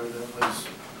fiber that was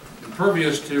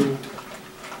impervious to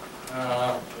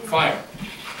fire.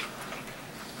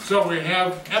 So we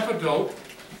have epidote.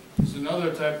 It's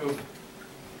another type of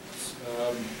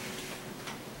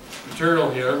material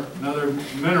here, another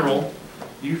mineral.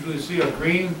 You usually see a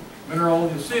green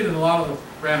mineral. You see it in a lot of the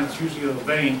granites, usually a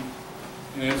vein.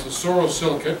 And it's a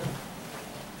sorosilicate.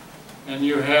 And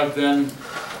you have then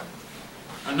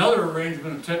another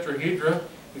arrangement of tetrahedra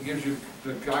that gives you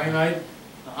the kyanite,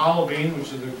 the olivine,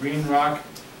 which is the green rock,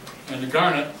 and the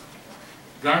garnet.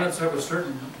 Garnets have a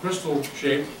certain crystal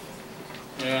shape,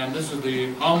 and this is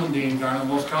the almandine garnet,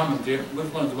 most common. This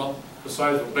one's about the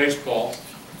size of a baseball,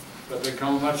 but they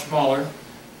come much smaller.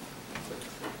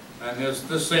 And there's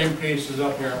this same piece is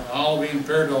up here, olivine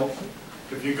peridot.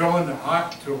 If you go into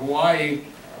to Hawaii,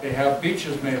 they have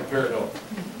beaches made of peridot.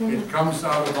 It comes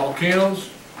out of volcanoes.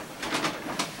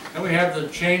 Then we have the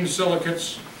chain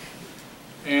silicates,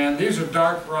 and these are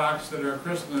dark rocks that are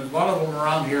crystalline. There's a lot of them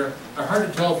around here. They're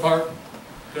hard to tell apart.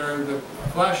 They're the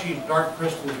flashy dark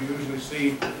crystals you usually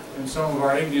see in some of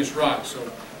our igneous rocks. So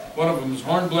one of them is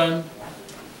hornblende,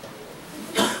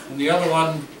 and the other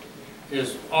one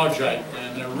is augite,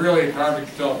 and they're really hard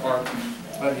to tell apart.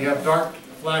 But you have dark,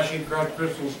 flashy, dark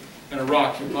crystals in a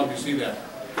rock. You'll probably see that.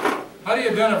 How do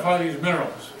you identify these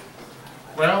minerals?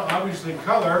 Well, obviously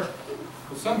color,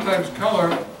 but sometimes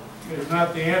color is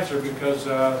not the answer because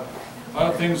a lot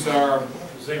of things are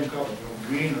the same color,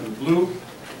 green or blue.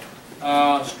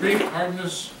 Streak,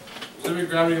 hardness, specific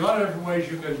gravity, a lot of different ways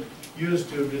you can use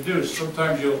to deduce.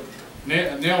 Sometimes you'll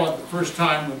nail it the first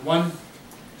time with one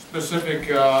specific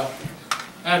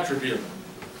attribute.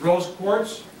 Rose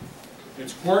quartz,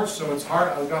 it's quartz, so it's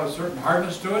hard, it's got a certain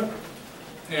hardness to it,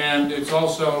 and it's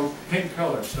also pink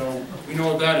color, so we know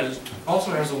what that is.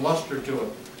 Also has a luster to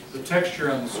it, the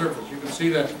texture on the surface. You can see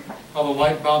that how the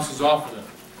light bounces off of it.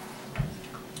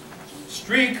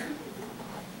 Streak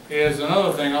is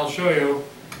another thing I'll show you.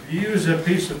 You use a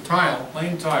piece of tile,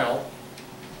 plain tile,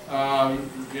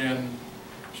 in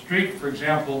streak, for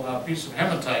example, a piece of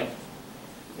hematite,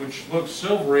 which looks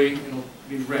silvery, it'll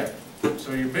be red.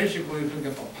 So you basically look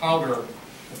at the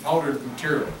powdered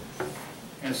material.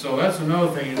 And so that's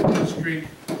another thing, you do a streak,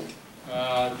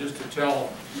 just to tell,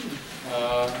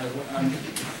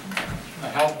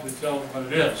 help to tell what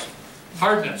it is.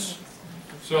 Hardness.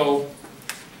 So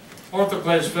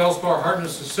orthoclase feldspar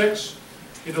hardness is 6.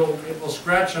 It will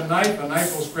scratch a knife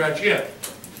will scratch it.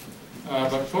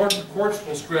 But quartz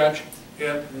will scratch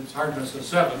it, its hardness is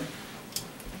 7.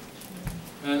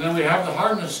 And then we have the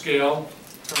hardness scale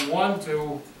from 1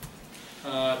 to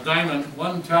diamond.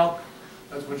 1 talc,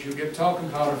 that's what you get talcum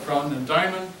powder from, and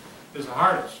diamond is the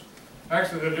hardest.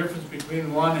 Actually, the difference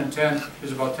between 1 and 10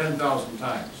 is about 10,000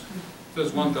 times. It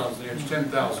says 1,000 here, it's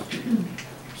 10,000.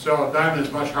 So a diamond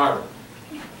is much harder.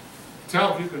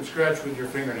 Talc you can scratch with your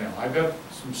fingernail. I've got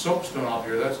some soapstone out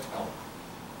here, that's talc.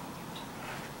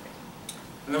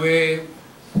 And then we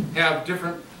have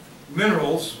different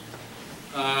minerals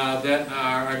that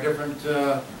are different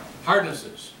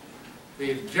hardnesses.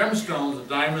 The gemstones, the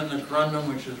diamond, the corundum,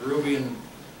 which is ruby and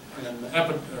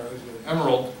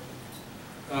emerald,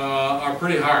 are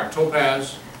pretty hard.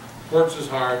 Topaz, quartz is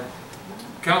hard.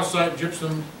 Calcite,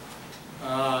 gypsum,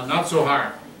 not so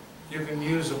hard. You can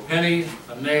use a penny,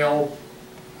 a nail,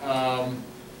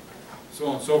 so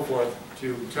on and so forth,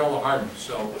 to tell the hardness.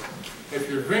 So if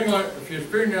your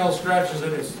fingernail scratches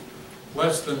it, it's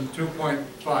less than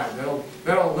 2.5.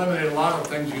 That'll eliminate a lot of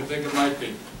things you think it might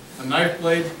be. A knife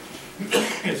blade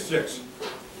is 6.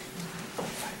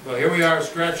 Well, here we are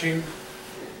scratching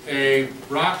a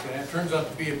rock, and it turns out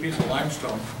to be a piece of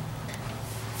limestone.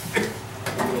 A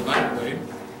little knife blade.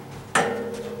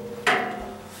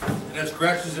 And it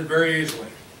scratches it very easily.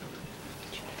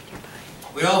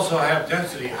 We also have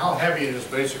density, how heavy it is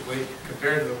basically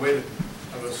compared to the weight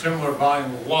of a similar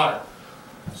volume of water.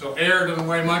 So air doesn't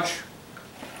weigh much.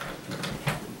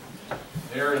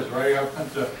 Air is right up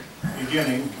at the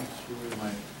beginning.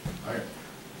 Okay.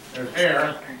 There's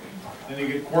air. Then you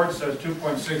get quartz that's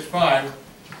 2.65.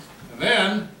 And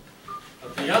then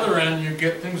at the other end you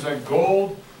get things like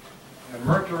gold and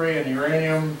mercury and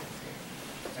uranium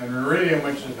and iridium,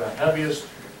 which is the heaviest,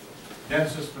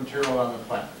 densest material on the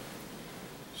planet.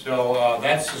 So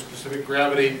that's the specific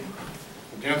gravity,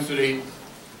 density.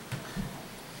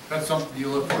 That's something you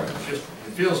look for. It's just,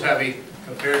 it feels heavy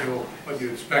compared to what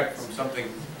you expect from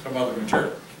some other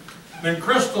material. Then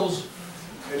crystals,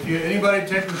 if you, anybody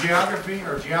taken geography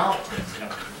or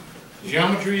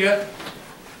geometry yet?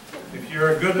 If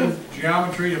you're good at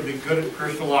geometry, you'll be good at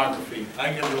crystallography.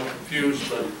 I get a little confused,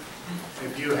 but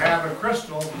if you have a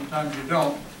crystal, sometimes you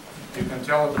don't, you can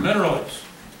tell what the mineral is.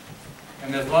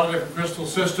 And there's a lot of different crystal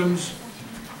systems,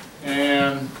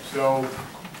 and so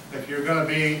if you're going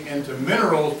to be into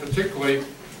minerals particularly,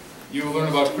 you will learn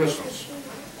about crystals.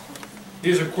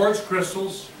 These are quartz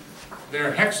crystals.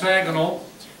 They're hexagonal,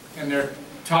 and they're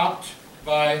topped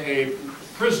by a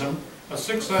prism, a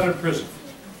six-sided prism.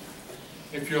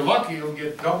 If you're lucky, you'll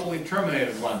get doubly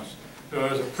terminated ones. So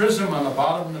there's a prism on the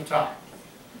bottom and the top.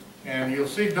 And you'll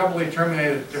see doubly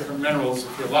terminated different minerals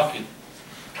if you're lucky.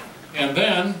 And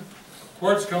then,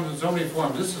 quartz comes in so many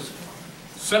forms. This is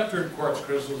sceptered quartz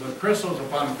crystals, and crystals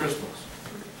upon crystals.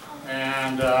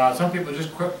 And some people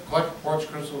just collect quartz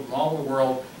crystals from all over the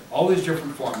world, all these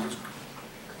different forms.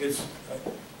 It's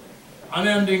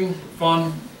unending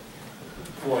fun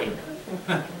for you.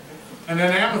 And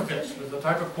then amethyst is a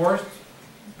type of quartz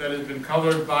that has been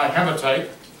colored by hematite.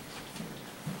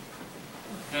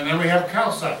 And then we have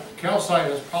calcite. Calcite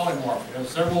is polymorph. It has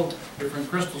several different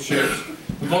crystal shapes.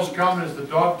 The most common is the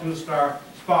dog-tooth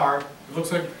spar. It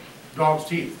looks like dog's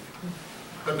teeth.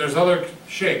 But there's other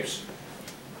shapes.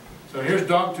 So here's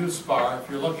dog-tooth spar. If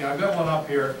you're looking, I've got one up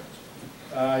here.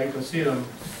 You can see them.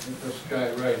 This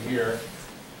guy right here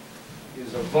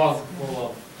is a buff full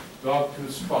of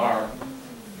dog-tooth spar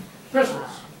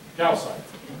crystals, calcite.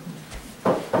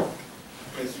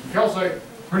 It's calcite,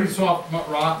 pretty soft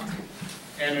rock,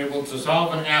 and it will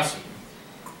dissolve in acid.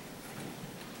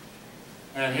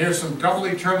 And here's some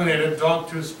doubly terminated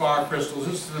dog-tooth spar crystals.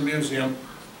 This is in the museum.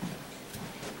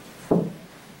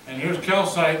 And here's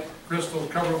calcite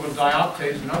crystals covered with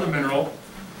dioptase, another mineral.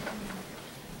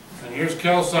 And here's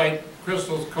calcite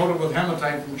crystals coated with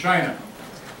hematite from China.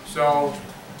 So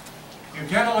you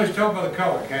can't always tell by the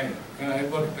color, can you? You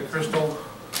look at the crystal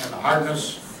and the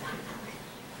hardness.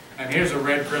 And here's a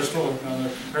red crystal.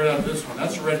 Compare that to this one.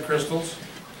 That's red crystals,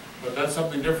 but that's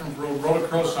something different from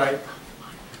rhodochrosite,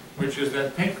 which is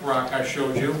that pink rock I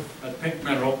showed you, that pink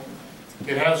mineral.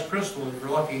 It has crystals, if you're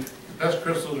lucky. The best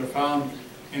crystals are found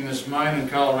in this mine in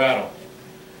Colorado.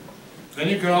 Then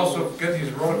you can also get these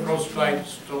rhodochrosite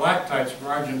stalactites from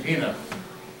Argentina.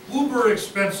 Uber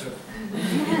expensive.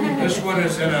 This one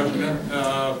is in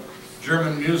a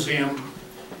German museum,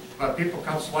 but people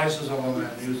cut slices of them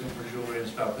and use them for jewelry and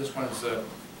stuff. This one is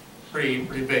pretty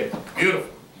big. Beautiful.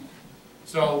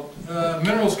 So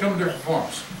minerals come in different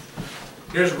forms.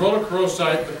 Here's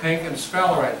rhodochrosite, the pink, and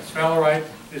sphalerite. Sphalerite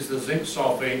is the zinc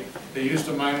sulfate they used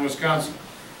to mine in Wisconsin,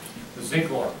 the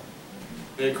zinc ore.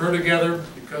 They occur together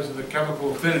because of the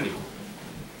chemical affinity.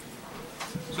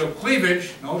 So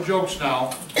cleavage, no jokes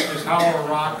now, is how a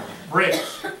rock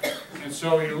breaks. And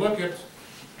so you look at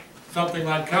something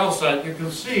like calcite, you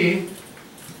can see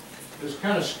this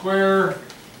kind of square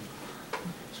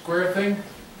thing,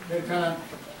 that kind of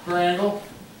triangle.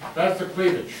 That's the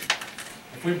cleavage.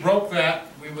 If we broke that,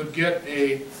 we would get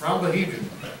a rhombohedron.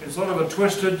 It's sort of a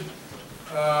twisted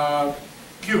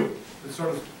cube. It's sort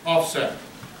of offset.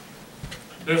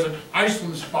 There's an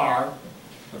Iceland spar,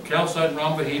 a calcite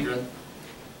rhombohedron,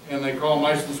 and they call them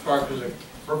Iceland spar because they're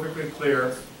perfectly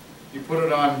clear. You put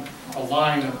it on a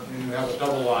line and you have a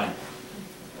double line.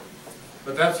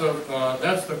 But that's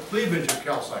the cleavage of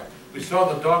calcite. We saw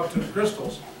the dog-tooth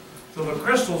crystals. So the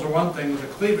crystals are one thing, the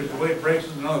cleavage, the way it breaks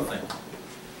is another thing.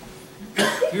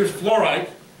 Here's fluorite.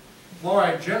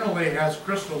 Fluorite generally has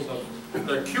crystals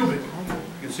they're cubic.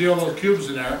 You can see all those cubes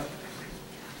in there.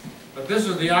 But this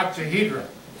is the octahedron.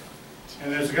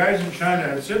 And there's guys in China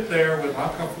that sit there with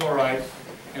fluorite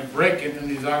and break it in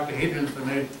these octahedrons, and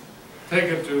they take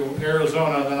it to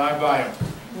Arizona, and then I buy them.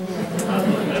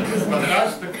 But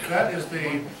that is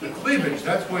the cleavage.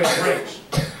 That's the way it breaks.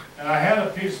 And I had a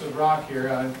piece of rock here.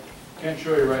 I can't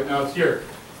show you right now. It's here.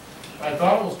 I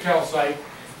thought it was calcite,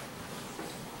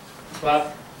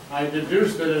 but I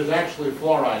deduced that it is actually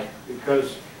fluorite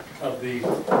because of the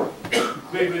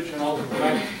cleavage and all the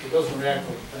fact it doesn't react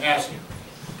to acid.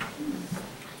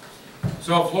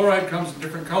 So fluoride comes in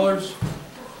different colors,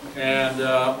 and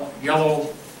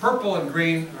yellow, purple and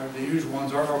green are the usual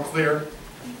ones, are clear,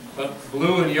 but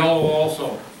blue and yellow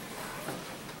also.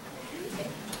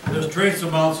 There's trace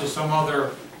amounts of some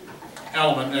other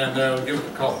element, and they'll give it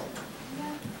the color.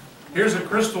 Here's a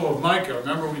crystal of mica.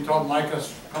 Remember we told mica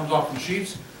comes off in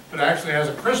sheets, but it actually has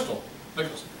a crystal. Look,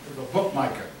 it's a book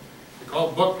mica. They call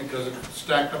it book because it's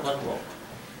stacked up like a book.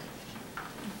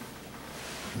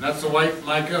 And that's the white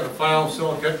mica, the file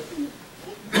silicate.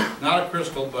 Not a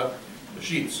crystal, but the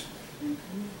sheets.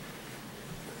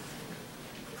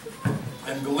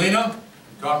 And galena,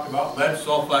 we talked about lead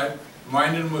sulfide,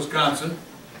 mined in Wisconsin,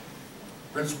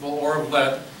 principal ore of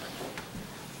lead.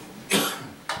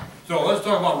 So let's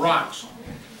talk about rocks.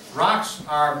 Rocks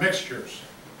are mixtures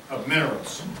of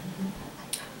minerals.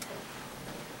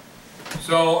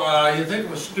 So you think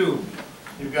of a stew.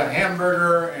 You've got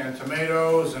hamburger and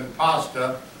tomatoes and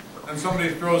pasta, and somebody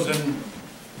throws in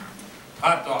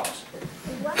hot dogs.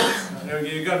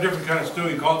 You've got a different kind of stew,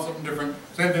 you call it something different.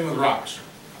 Same thing with rocks.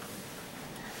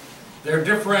 They're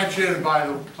differentiated by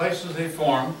the places they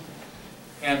form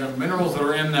and the minerals that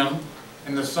are in them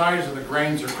and the size of the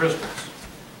grains or crystals.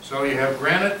 So you have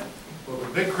granite with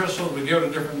a big crystal, we give it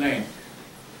a different name.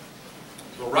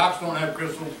 So rocks don't have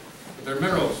crystals, but they're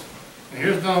minerals. And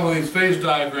here's another one of these phase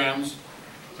diagrams.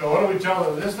 So what do we tell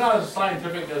them? It's not as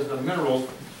scientific as the minerals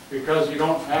because you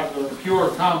don't have the pure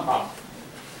compound.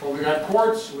 Well, we got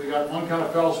quartz, we got one kind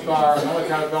of feldspar, another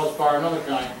kind of feldspar, another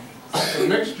kind. The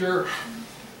mixture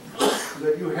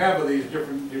that you have of these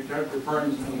different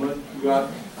ferns, you got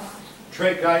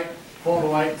trachyte,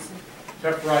 phonolite,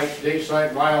 tephite,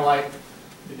 dacite, rhyolite.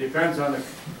 It depends on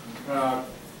the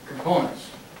components.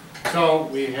 So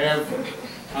we have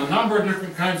a number of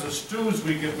different kinds of stews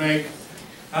we could make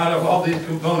out of all these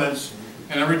components,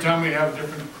 and every time we have a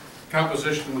different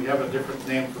composition, we have a different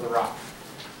name for the rock.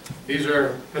 These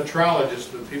are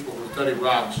petrologists, the people who study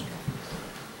rocks.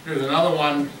 Here's another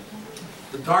one,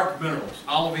 the dark minerals,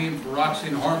 olivine,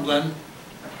 pyroxene, hornblende,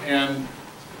 and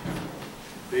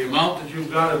the amount that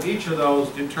you've got of each of those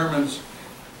determines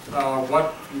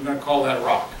what you're going to call that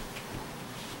rock.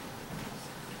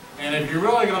 And if you're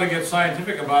really going to get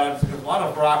scientific about it, because a lot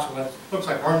of rocks, well, that looks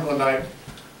like hornblendite,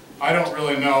 I don't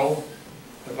really know.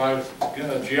 If I was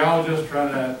a geologist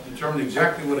trying to determine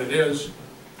exactly what it is,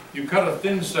 you cut a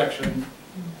thin section,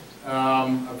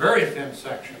 a very thin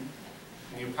section,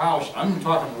 and you polish it. I'm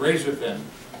talking razor thin.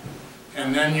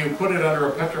 And then you put it under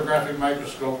a petrographic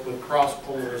microscope with cross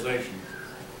polarization,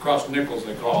 cross nickels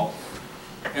they call.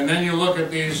 And then you look at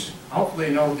these, hopefully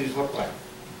you know what these look like.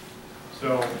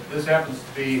 So this happens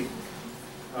to be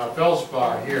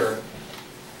feldspar here,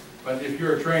 but if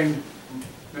you're a trained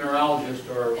mineralogist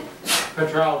or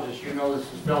petrologist, you know this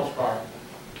is feldspar.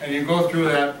 And you go through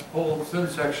that whole thin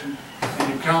section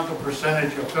and you count the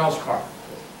percentage of feldspar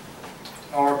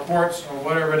or quartz or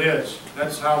whatever it is.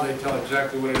 That's how they tell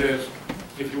exactly what it is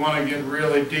if you want to get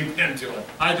really deep into it.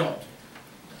 I don't.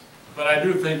 But I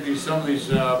do think some of these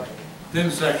thin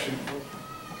sections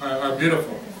are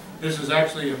beautiful. This is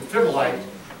actually amphibolite,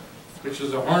 which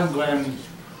is a hornblende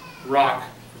rock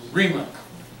from Greenland.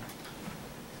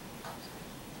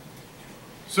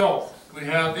 So, we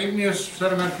have igneous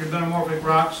sedimentary metamorphic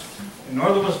rocks. In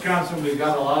northern Wisconsin, we've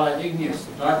got a lot of igneous,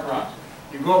 the dark rocks.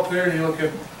 You go up there and you look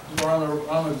at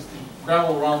on the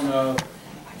gravel around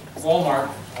Walmart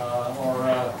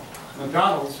or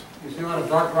McDonald's, you see a lot of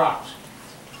dark rocks.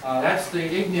 That's the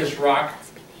igneous rock.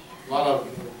 A lot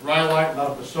of rhyolite, a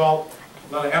lot of basalt,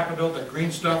 a lot of apidote, that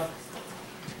green stuff.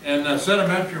 And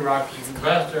sedimentary rock, in the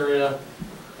vast area,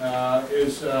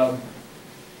 is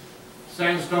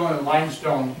sandstone and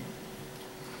limestone.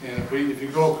 And if you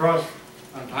go across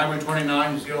on Highway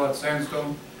 29, you see all that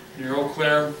sandstone near Eau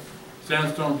Claire,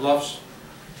 sandstone bluffs.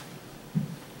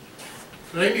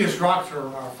 The igneous rocks are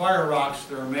fire rocks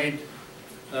that are made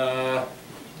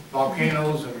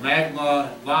volcanoes and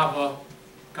magma and lava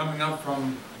coming up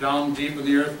from down deep in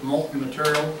the earth, molten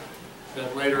material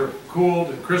that later cooled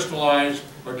and crystallized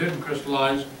or didn't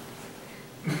crystallize.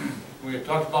 We had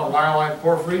talked about rhyolite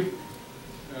porphyry.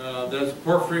 That's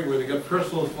porphyry where they got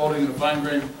crystals floating in a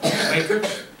fine-grained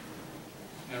matrix.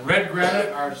 And red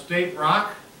granite, our state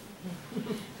rock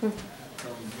from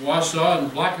Wausau,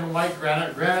 and black and white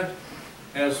granite. Granite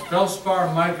has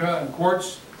feldspar, mica, and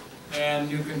quartz, and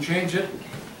you can change it.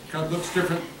 It looks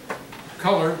different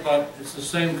color, but it's the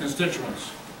same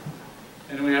constituents.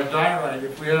 And we have diorite.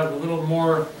 If we have a little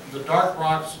more of the dark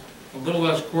rocks, a little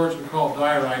less quartz, we call it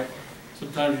diorite.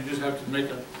 Sometimes you just have to make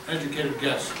an educated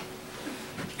guess.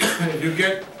 If you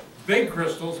get big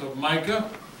crystals of mica,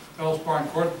 feldspar, and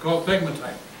quartz called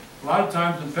pegmatite. A lot of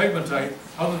times in pegmatite,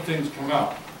 other things come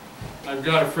out. I've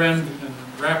got a friend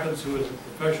in Rapids who is a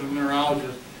professional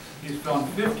mineralogist. He's found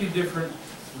 50 different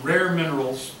rare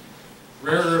minerals,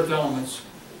 rare earth elements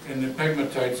in the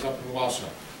pegmatites up in Wausau.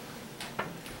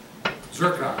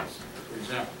 Zircons, for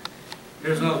example.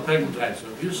 Here's another pegmatite. So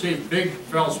if you see big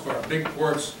feldspar, big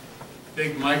quartz,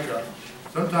 big mica,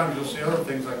 sometimes you'll see other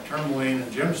things like tourmaline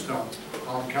and gemstone.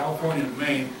 Out in California and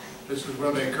Maine, this is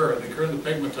where they occur. They occur in the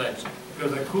pegmatites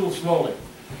because they cool slowly.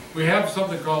 We have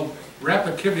something called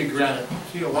Rapakivi granite. You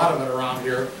see a lot of it around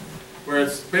here, where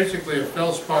it's basically a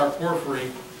feldspar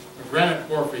porphyry, a granite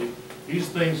porphyry. These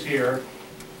things here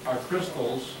are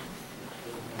crystals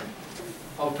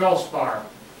of feldspar.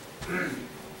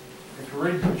 If you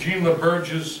read Jean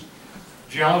LaBerge's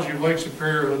Geology of Lake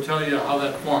Superior, it'll tell you how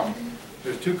that formed.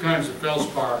 There's two kinds of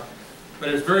feldspar, but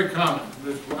it's very common.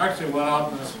 This actually went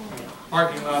out in this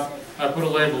parking lot. I put a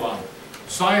label on it.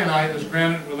 Cyanide is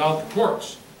granite without the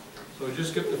quartz. So we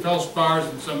just get the feldspars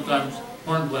and sometimes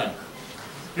hornblende.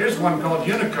 Here's one called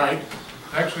unikite,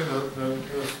 actually the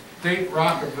state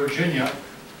rock of Virginia,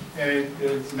 and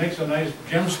it makes a nice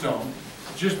gemstone.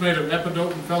 It's just made of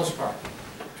epidote and feldspar,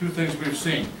 two things we've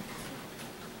seen.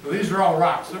 So these are all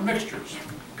rocks, they're mixtures.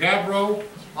 Gabbro,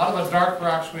 a lot of the dark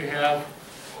rocks we have,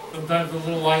 sometimes with a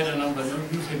little light in them, but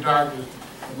usually dark is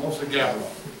mostly gabbro.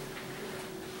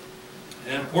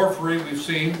 And porphyry we've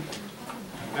seen.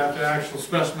 I've got the actual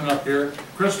specimen up here.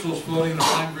 Crystals floating in a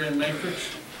fine-grained matrix.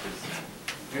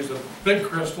 Here's the big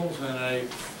crystals in a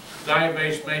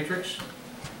dye-based matrix.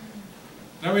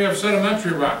 Then we have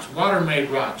sedimentary rocks, water-made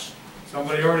rocks.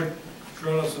 Somebody already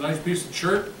showed us a nice piece of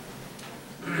chert.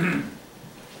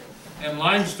 And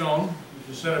limestone,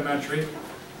 which is sedimentary.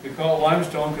 We call it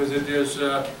limestone because it is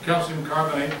calcium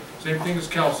carbonate, same thing as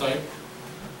calcite.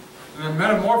 And then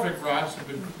metamorphic rocks have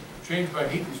been changed by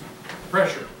heat and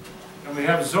pressure. And we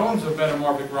have zones of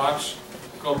metamorphic rocks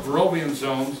called Barrovian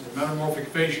zones, metamorphic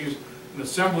facies, an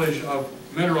assemblage of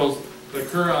minerals that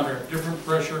occur under different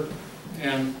pressure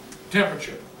and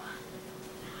temperature.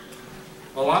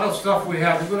 A lot of stuff we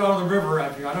have, we go down the river, I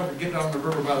don't get down the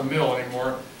river by the mill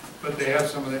anymore, but they have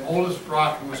some of the oldest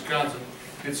rock in Wisconsin.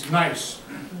 It's gneiss,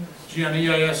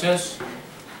 G-N-E-I-S-S.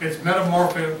 It's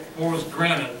metamorphic porous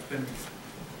granite, it's been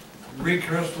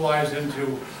recrystallized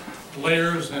into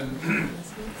layers and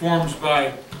forms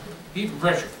by heat and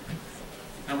pressure.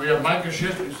 And we have mica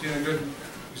schist, we've seen a good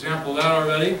example of that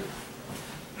already.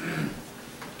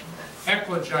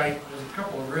 Eclogite is a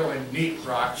couple of really neat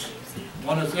rocks.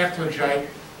 One is eclogite,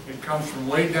 it comes from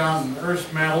way down in the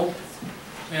Earth's mantle,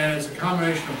 and it's a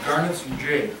combination of garnets and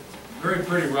jade. Very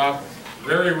pretty rock,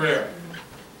 very rare.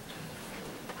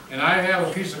 And I have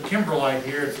a piece of kimberlite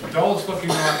here. It's the dullest looking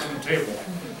rock on the table.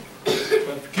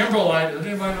 But kimberlite, does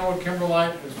anybody know what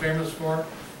kimberlite is famous for?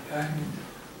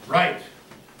 Right.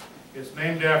 It's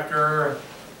named after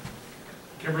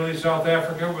Kimberley, South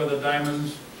Africa, where the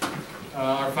diamonds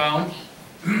are found.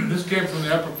 This came from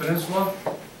the Upper Peninsula,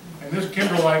 and this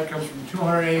kimberlite comes from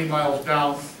 280 miles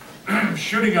down,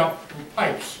 shooting up from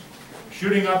pipes,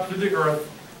 shooting up to the earth,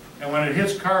 and when it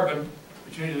hits carbon,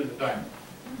 it changes into diamond.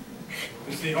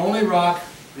 It's the only rock,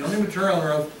 the only material on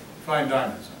earth to find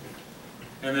diamonds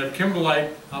in. And then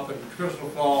kimberlite up in Crystal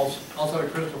Falls, outside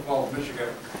of Crystal Falls, Michigan.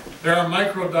 There are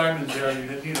micro diamonds there. You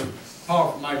need a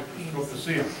powerful microscope to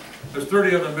see them. There's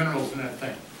 30 other minerals in that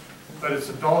thing. But it's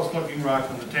the dullest looking rock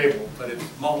on the table, but it's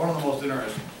one of the most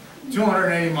interesting.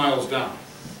 280 miles down.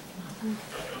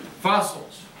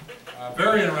 Fossils,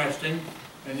 very interesting,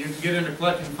 and you can get into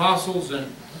collecting fossils and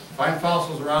find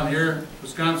fossils around here in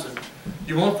Wisconsin.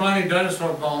 You won't find any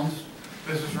dinosaur bones.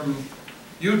 This is from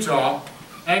Utah,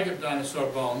 agate dinosaur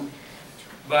bone.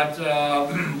 But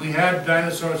we had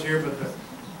dinosaurs here,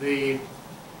 but the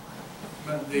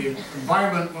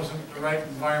environment wasn't the right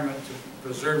environment to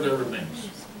preserve their remains.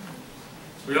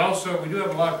 We do have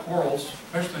a lot of corals,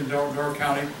 especially in Delaware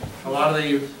County, a lot of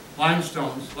the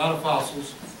limestones, a lot of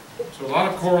fossils. So a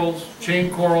lot of corals,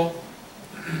 chain coral,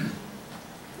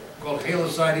 called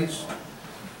halocites.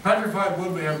 Petrified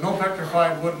wood, we have no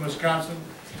petrified wood in Wisconsin.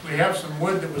 We have some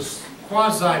wood that was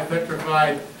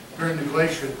quasi-petrified during the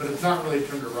glaciers, but it's not really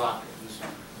turned to rock. It was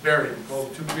buried,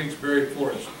 called Two Creeks Buried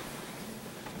Forest.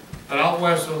 But out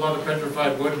west, there's a lot of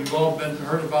petrified wood. You've all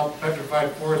heard about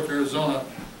petrified forest in Arizona.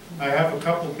 I have a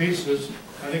couple pieces.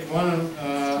 I think one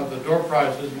of the door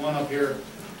prizes, one up here,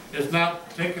 is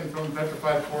not taken from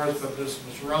petrified forest, but this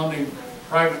surrounding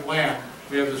private land.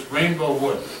 We have this rainbow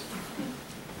wood.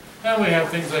 And we have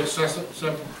things like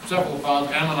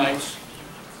cephalopods, ammonites,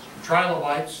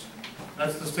 trilobites,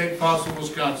 That's the state fossil of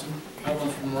Wisconsin. That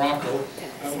one's from Morocco.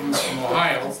 That one's from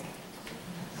Ohio.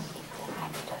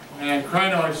 And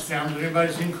crinoid stems.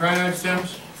 Anybody seen crinoid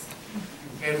stems?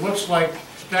 It looks like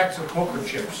stacks of poker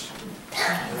chips.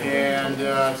 And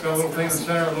it's got a little thing in the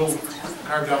center, a little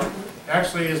carved out.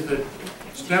 Actually, is the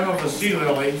stem of a sea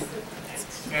lily,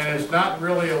 and it's not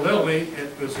really a lily.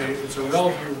 It's a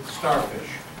relative starfish.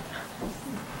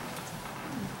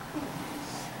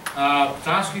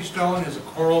 Petoskey stone is a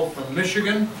coral from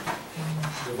Michigan,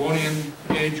 Devonian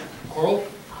age coral.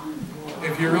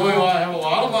 If you really want to have a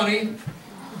lot of money,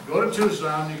 go to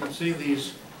Tucson. You can see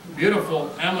these beautiful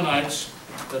ammonites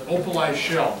that opalize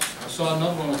shells. I saw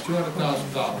another one with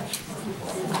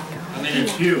 $200,000. I mean,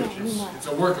 it's huge. It's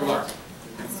a work of art.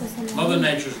 Mother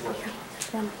Nature's work.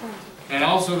 And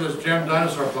also this gem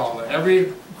dinosaur ball.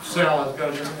 Every cell has got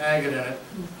a different agate in it.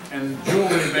 And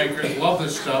jewelry makers love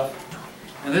this stuff.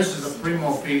 And this is a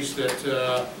primo piece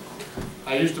that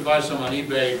I used to buy some on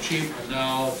eBay cheap, and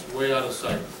now it's way out of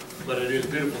sight. But it is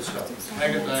beautiful stuff.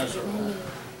 Agate dinosaur ball.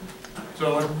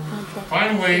 So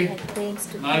finally,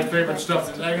 my favorite stuff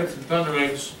is agates and thunder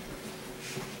eggs.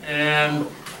 And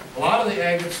a lot of the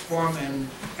agates form in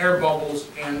air bubbles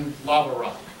in lava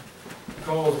rock. We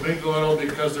call those big little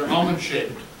because they're almond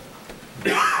shaped.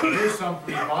 Here's some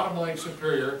from the bottom of Lake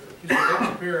Superior. These are Lake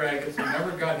Superior agates that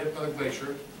never got hit by the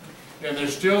glacier. And they're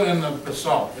still in the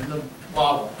basalt, in the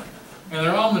lava. And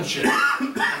they're almond shaped.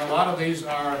 And a lot of these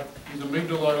are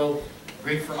amygdaloidal,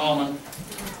 Greek for almond.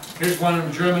 Here's one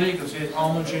in Germany, you can see it's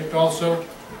almond shaped also.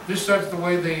 This sets the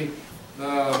way the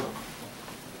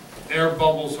air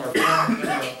bubbles are formed in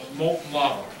the molten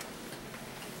lava.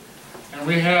 And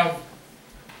we have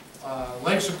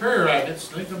Lake Superior agates.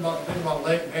 Think about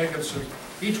lake agates.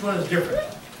 Each one is different.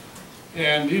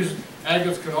 And these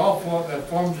agates could all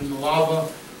formed in the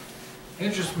lava,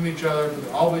 inches from each other, but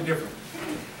they'll all be different.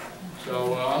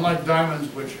 So unlike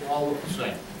diamonds, which all look the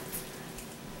same.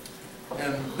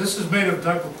 And this is made of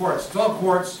type of quartz. It's all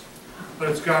quartz, but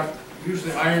it's got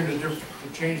usually iron to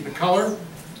change the color,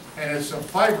 and it's a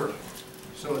fiber.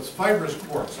 So it's fibrous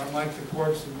quartz, unlike the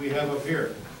quartz that we have up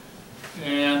here.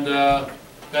 And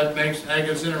that makes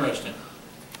agates interesting.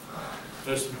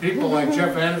 There's some people like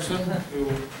Jeff Anderson, who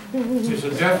is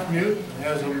a deaf mute, and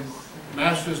has a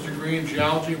master's degree in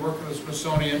geology, working with the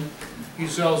Smithsonian. He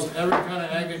sells every kind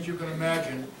of agate you can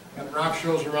imagine at rock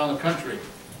shows around the country.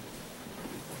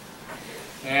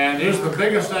 And here's the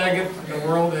biggest agate in the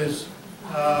world is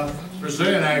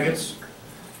Brazilian agates.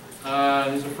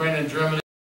 He's a friend in Germany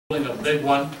building a big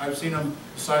one. I've seen them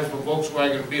the size of a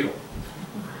Volkswagen Beetle.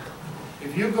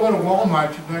 If you go to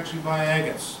Walmart, you can actually buy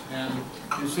agates. And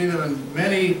you see them in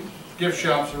many gift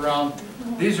shops around.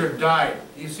 These are dyed.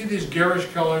 You see these garish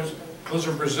colors? Those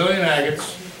are Brazilian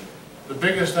agates. The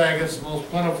biggest agates, the most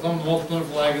plentiful, some of the most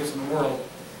plentiful agates in the world.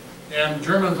 And the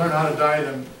Germans learned how to dye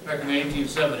them back in the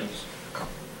 1870s.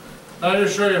 I'll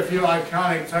just show you a few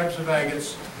iconic types of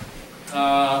agates.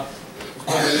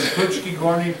 Puczki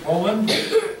Gorny, Poland,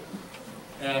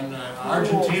 and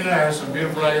Argentina has some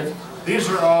beautiful agates. These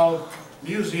are all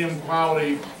museum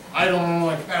quality. I don't know,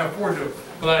 I can't afford to,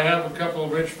 but I have a couple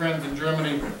of rich friends in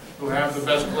Germany who have the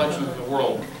best collections in the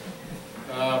world.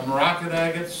 Moroccan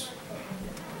agates,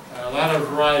 a lot of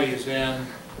varieties, and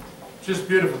just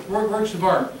beautiful. Works of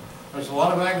art. There's a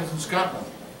lot of agates in Scotland.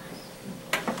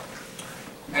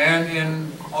 And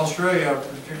in Australia,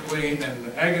 particularly in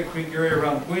the Agate Creek area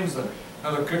around Queensland.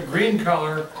 Now the green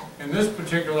color in this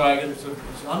particular agate,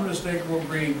 it's unmistakable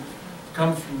green,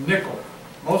 comes from nickel.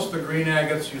 Most of the green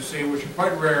agates you see, which are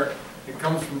quite rare, it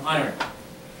comes from iron.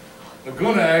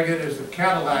 Laguna agate is the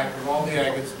Cadillac of all the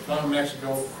agates found in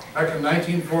Mexico. Back in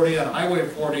 1940 on Highway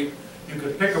 40, you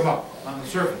could pick them up on the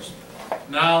surface.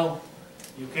 Now,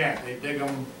 you can't. They dig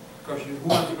them, because who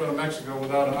wants to go to Mexico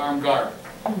without an armed guard?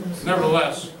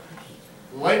 Nevertheless,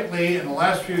 lately, in the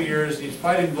last few years, these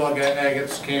fighting bug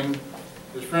agates came.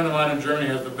 This friend of mine in Germany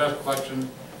has the best collection.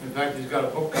 In fact, he's got a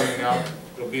book coming out.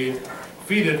 It'll be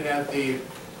feted at the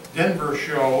Denver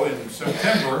show in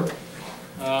September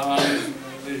on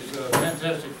these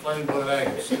fantastic fighting bug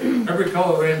agates. Every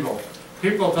color rainbow.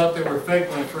 People thought they were fake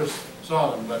when I first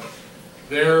saw them, but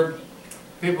they're,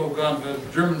 people have gone to,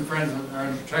 German friends are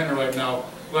in China right now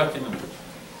collecting them.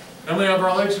 Then we have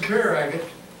our Lake Superior agate,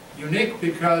 unique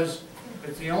because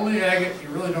it's the only agate you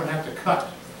really don't have to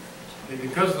cut.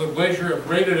 Because the glacier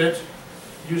abraded it,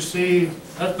 you see,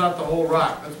 that's not the whole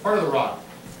rock, that's part of the rock.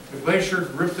 The glacier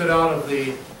ripped it out of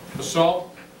the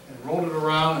basalt and rolled it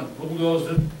around and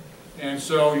bulldozed it, and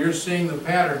so you're seeing the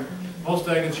pattern. Most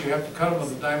agates you have to cut them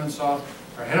with a diamond saw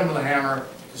or hit them with a hammer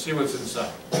to see what's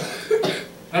inside.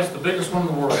 That's the biggest one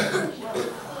in the world.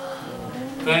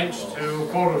 thanks to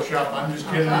Photoshop. I'm just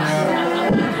kidding.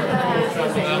 Photoshop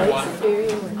on that one.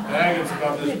 The agate's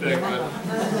about this big, but.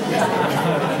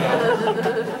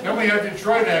 Then we have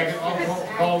Detroit agate,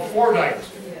 called Fordite.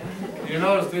 You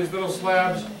notice these little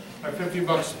slabs are 50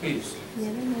 bucks a piece.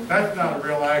 That's not a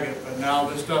real agate, but now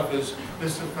this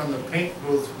is from the paint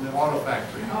booths in the auto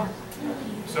factory.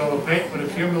 So the paint would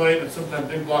accumulate, and sometimes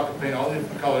big block of paint, all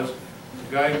different colors.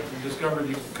 The guy discovered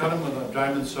you can cut them with a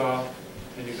diamond saw,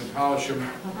 and you can polish them.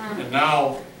 And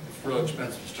now it's real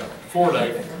expensive stuff.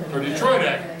 Fordite or Detroit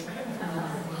agate.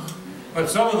 But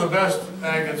some of the best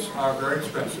agates are very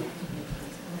expensive.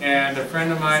 And a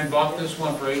friend of mine bought this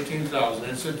one for $18,000.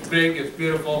 It's big, it's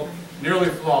beautiful, nearly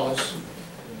flawless.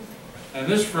 And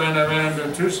this friend I ran into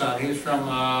in Tucson, he's from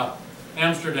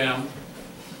Amsterdam,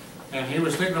 and he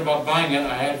was thinking about buying it.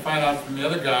 I had to find out from the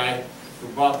other guy who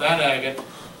bought that agate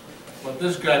what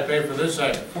this guy paid for this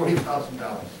agate,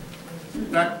 $40,000.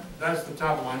 That's the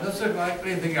top line. That's like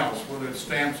anything else, whether it's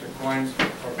stamps or coins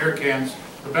or beer cans.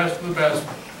 The best of the best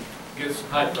gets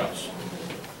high price.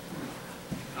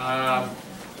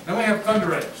 Then we have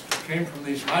thunder eggs that came from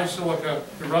these high silica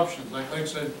eruptions, like I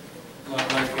said, like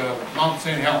Mount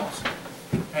St. Helens.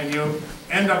 And you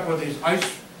end up with these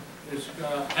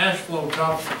ash flow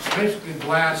top, basically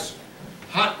glass,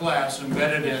 hot glass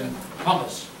embedded in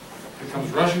pumice. It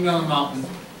comes rushing down the mountain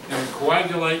and it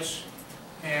coagulates,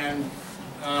 and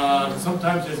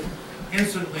sometimes it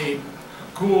instantly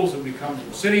cools and becomes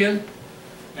obsidian.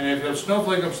 And if you have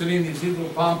snowflake obsidian, these little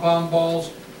pom-pom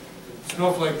balls,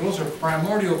 snowflake, those are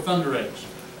primordial thunder eggs.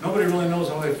 Nobody really knows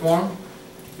how they form,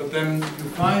 but then you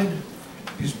find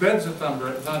these beds of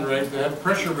thunder eggs that have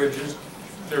pressure ridges.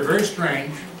 They're very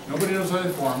strange. Nobody knows how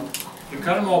they form. You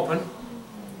cut them open,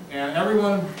 and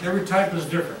every type is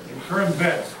different. They occur in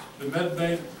beds. The bed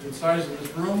made the size of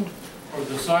this room, or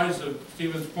the size of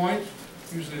Stevens Point,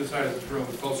 usually the size of this room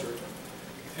is closer,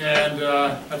 and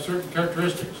have certain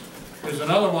characteristics. There's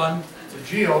another one, it's a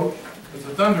geode, it's a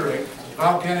thunder egg, it's a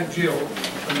volcanic geode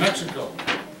from Mexico.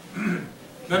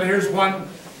 Then here's one,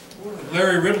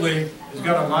 Larry Ridley has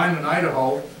got a mine in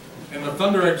Idaho, and the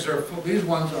thunder eggs these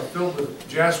ones are filled with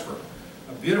jasper,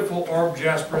 a beautiful orb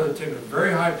jasper that takes a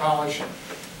very high polish,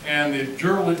 and the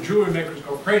jewelry makers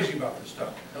go crazy about this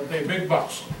stuff. They'll pay big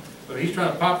bucks. But he's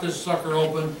trying to pop this sucker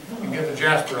open and get the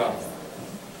jasper out of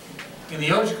it. In the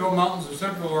Ojiko Mountains of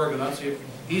Central Oregon, that's the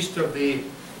east of the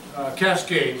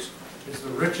Cascades, is the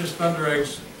richest thunder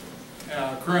eggs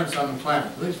occurrence on the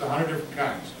planet, at least 100 different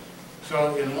kinds.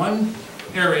 So in one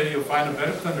area you'll find a bed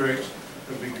of thunder eggs.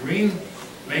 There'll be green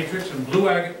matrix and blue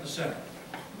agate in the center.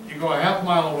 You go a half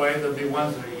mile away, there'll be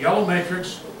ones that are yellow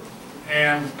matrix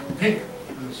and pink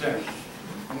in the center.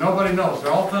 And nobody knows.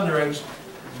 They're all thunder eggs.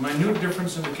 Minute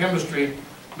difference in the chemistry.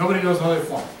 Nobody knows how they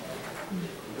form.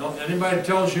 Anybody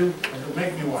tells you, it'll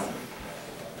make me one.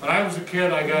 When I was a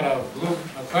kid, I got a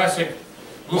classic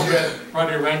blue-red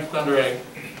Friday Ranch thunder egg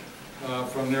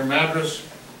from near Madras.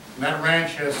 And that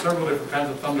ranch has several different kinds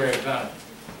of thunder eggs on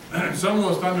it. Some of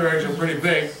those thunder eggs are pretty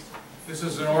big. This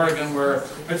is in Oregon, where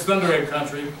it's thunder egg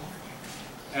country.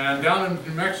 And down in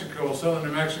New Mexico, southern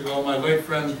New Mexico, my late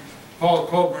friend Paul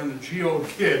Coburn, the Geode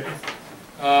Kid,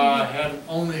 had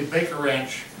only Baker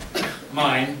Ranch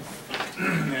mine,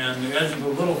 and the edge of the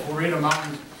little Florida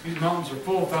Mountains. These mountains are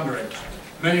full of thunder eggs,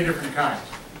 many different kinds.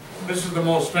 This is the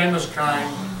most famous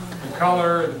kind. The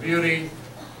color, the beauty,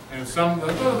 and some. The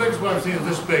biggest one I've seen is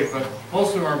this big, but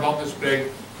most of them are about this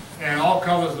big, and all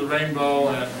colors of the rainbow,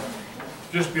 and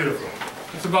just beautiful.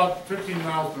 It's about 15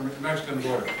 miles from the Mexican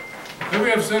border. Then we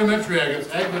have sedimentary agates,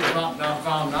 agates found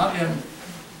not in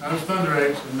thunder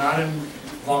eggs, and not in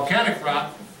volcanic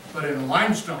rock, but in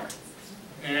limestone.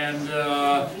 And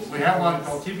we have one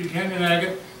called Teepee Canyon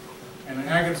agate, and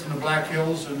agates in the Black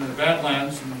Hills and the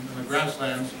Badlands and the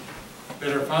grasslands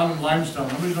that are found in limestone.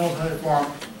 Nobody knows how they form,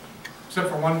 except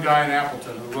for one guy in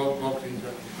Appleton who wrote he's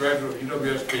a graduate of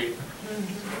UWSP.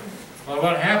 Well,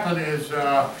 what happened is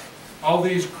all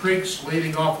these creeks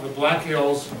leading off of the Black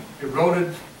Hills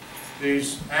eroded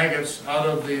these agates out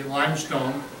of the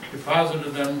limestone,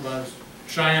 deposited them by the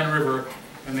Cheyenne River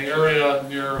in the area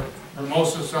near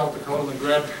Hermosa, South Dakota,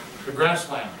 the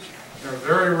grasslands. They're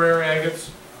very rare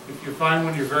agates. If you find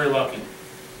one, you're very lucky.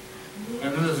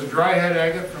 And then there's a dry head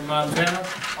agate from Montana,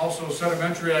 also a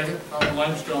sedimentary agate found in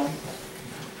limestone.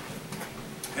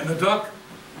 And the duck,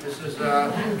 this is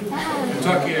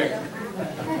Kentucky agate.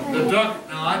 The duck,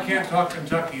 now I can't talk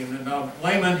Kentucky, and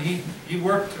Layman, he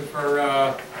worked for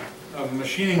a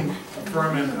machining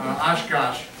firm in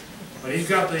Oshkosh, but he's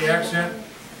got the accent.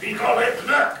 He called it the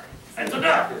duck. It's a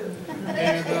duck.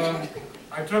 And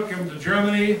I took him to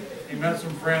Germany. He met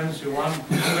some friends who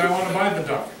said, I want to buy the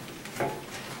duck.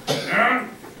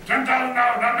 $10,000,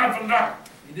 not enough for the duck.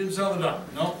 He didn't sell the duck,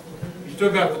 no, he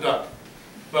still got the duck.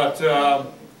 But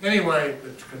anyway,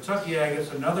 the Kentucky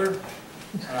agate's another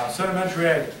sedimentary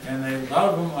agate, and a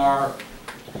lot of them are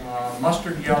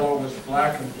mustard yellow with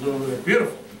black and blue. They're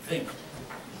beautiful, pink.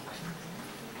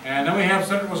 And then we have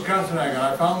Central Wisconsin agate.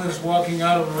 I found this walking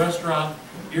out of a restaurant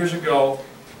years ago.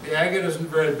 The agate isn't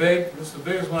very big. This is the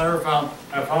biggest one I ever found.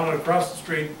 I found it across the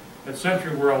street at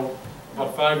Century World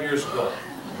about 5 years ago.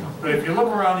 But if you look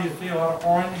around, you see a lot of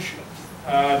orange,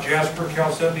 jasper,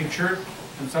 chalcedony chert,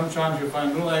 and sometimes you'll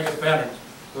find little agate patterns.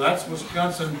 So that's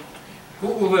Wisconsin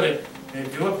oolitic. And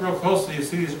if you look real closely, you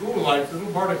see these oolite,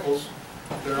 little particles.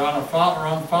 They're on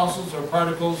around fossils or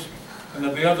particles, and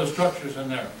there'll be other structures in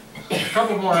there. A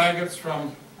couple more agates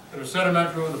that are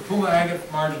sedimentary, the Puma agate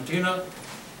from Argentina,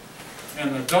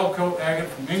 and the dull coat agate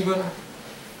from England.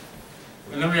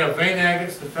 And then we have vein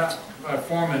agates that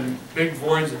form in big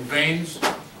voids and veins.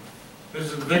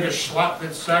 This is the biggest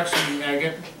Schlapwitz-Saxony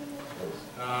agate.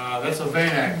 That's a vein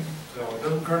agate, so it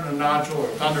doesn't turn into a nodule or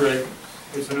thunderate,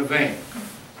 it's in a vein.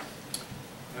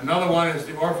 Another one is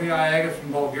the Orphei agate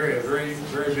from Bulgaria, very,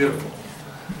 very beautiful.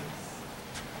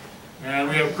 And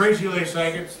we have crazy lace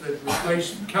agates that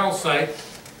replace calcite.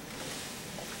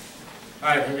 All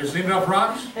right, have you seen enough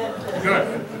rocks?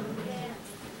 Good.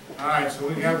 All right, so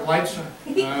we have lights.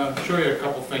 I'll show you a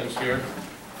couple things here.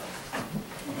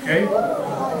 Okay.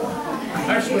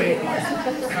 Actually,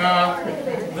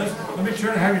 let me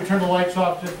have you turn the lights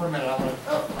off just for a minute. I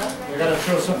got to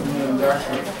show something in the dark,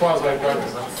 quasi-dark.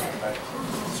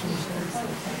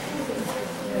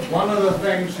 One of the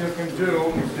things you can do,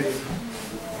 let me see.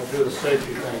 I'll do the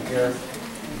safety thing here.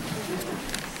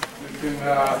 You can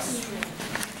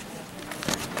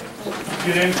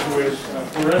get into is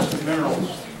fluorescent minerals.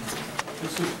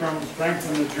 This is from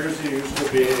Franklin, New Jersey. There used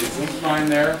to be a zinc mine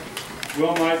there.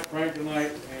 Wilmite,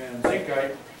 franklinite, and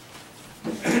zincite.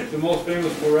 The most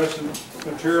famous fluorescent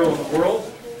material in the world.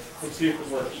 Let's see if it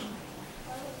works.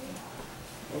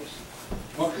 Oops.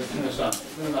 Oh, let's turn this on.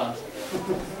 Turn it on.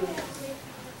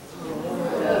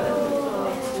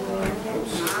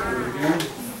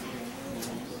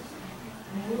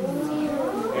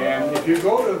 And if you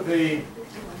go to the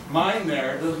mine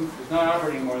there, it's not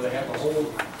operating anymore. They have a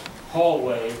whole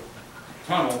hallway,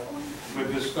 tunnel,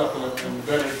 with this stuff in it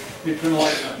embedded. You turn the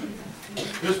light on.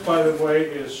 This, by the way,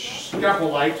 is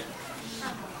scapolite,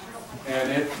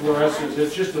 and it fluoresces.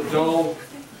 It's just a dull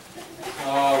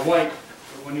white.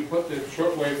 But when you put the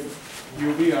shortwave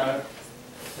UV on it,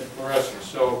 it fluoresces.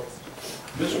 So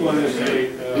this one is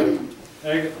a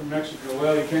agate from Mexico.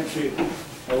 Well, you can't see it.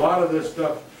 A lot of this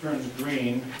stuff turns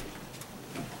green,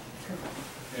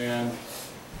 and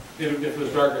if it was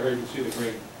darker here, you can see the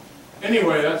green.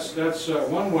 Anyway, that's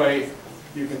one way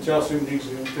you can tell some of these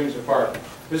things apart.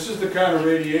 This is the kind of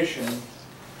radiation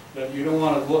that you don't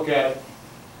want to look at.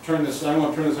 I don't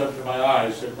want to turn this up to my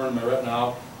eyes. It burn my retina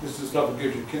out. This is the stuff that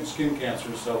gives you skin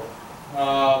cancer. So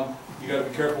you got to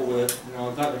be careful with it. You know,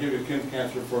 it's not going to give you skin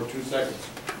cancer for 2 seconds,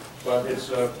 but it's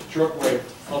a shortwave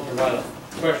ultraviolet.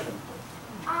 Question?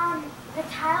 The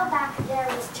tile back there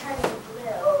was turning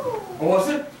blue. Oh, was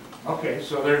it? Okay,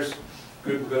 so there's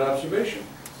good observation.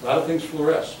 A lot of things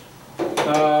fluoresce.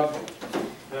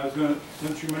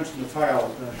 Since you mentioned the tile, I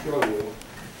was going to show you.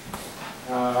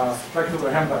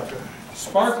 Spectacular hembutter.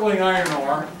 Sparkling iron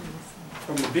ore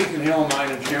from the Beacon Hill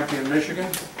mine in Champion,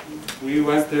 Michigan. We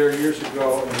went there years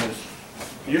ago, and it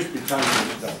used to be tons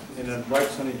of stuff. In a bright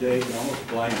sunny day, you almost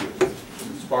blind you. It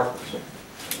sparkles.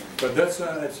 But it's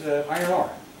iron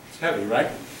ore. It's heavy, right?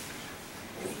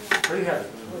 Pretty heavy.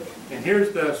 And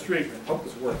here's the streak. I hope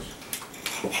this works.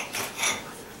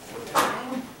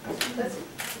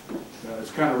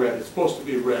 It's kind of red. It's supposed to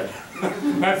be red.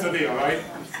 That's the deal, right?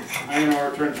 Iron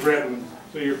ore turns red,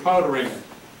 so you're powdering it.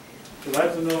 So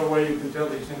that's another way you can tell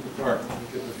these things apart. Let me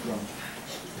get this from.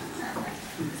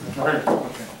 All right.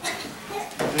 Okay.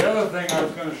 The other thing I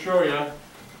was going to show you,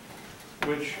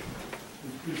 which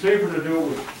is safer to do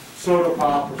with soda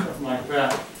pop or something like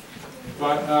that,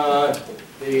 but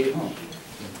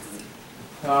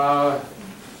I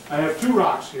have 2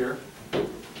 rocks here.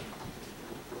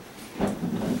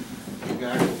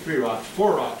 Actually 3 rocks,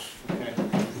 4 rocks. Okay.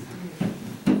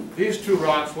 These 2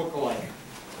 rocks look alike,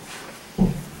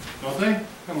 don't they?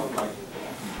 Come up like.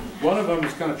 One of them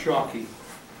is kind of chalky,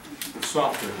 it's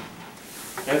softer.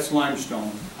 That's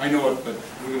limestone. I know it, but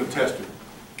we're going to test it.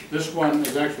 This one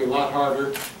is actually a lot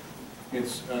harder.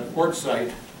 It's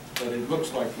quartzite, but it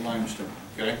looks like limestone.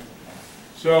 Okay.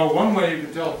 So one way you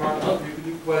can tell apart, you can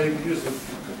use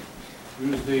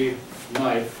the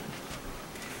knife.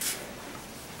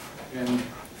 And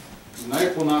the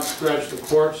knife will not scratch the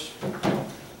quartz.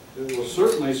 it will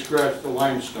certainly scratch the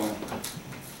limestone.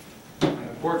 And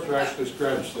the quartz will actually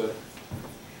scratch the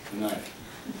knife.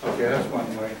 Okay, that's one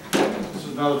way. This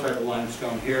is another type of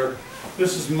limestone here.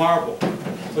 This is marble.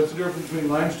 What's the difference between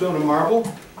limestone and marble?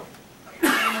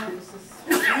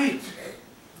 Heat.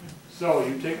 So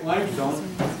you take limestone,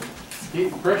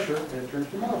 heat and pressure, and it turns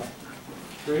to marble.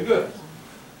 Very good.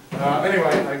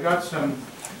 Anyway, I got some,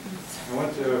 I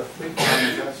went to a fleet farm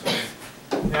and got some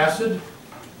acid.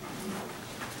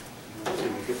 Let's see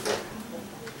if we get the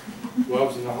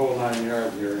gloves in the whole 9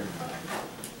 yards here.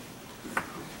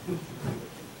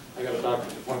 I got a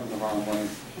doctor's appointment tomorrow morning.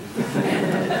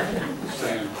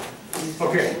 Saying.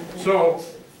 Okay, so,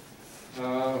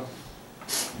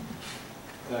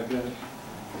 that good?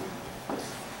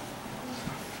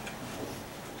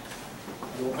 A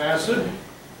little acid.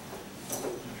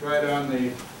 Try it on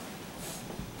the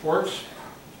quartz.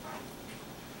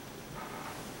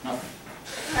 Nothing.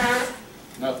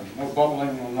 Nothing. No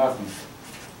bubbling, no nothing.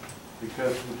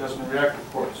 Because it doesn't react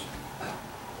with quartz.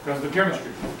 Because of the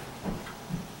chemistry.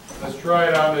 Let's try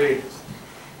it on the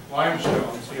limestone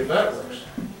and see if that works.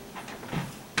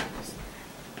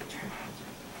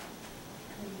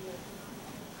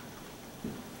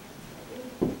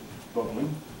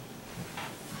 Bubbling.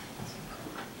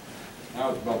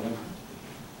 Now it's bubbling.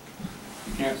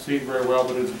 You can't see it very well,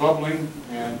 but it's bubbling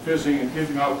and fizzing and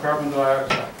giving out carbon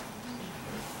dioxide.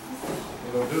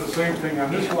 It'll do the same thing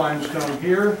on this limestone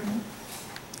here.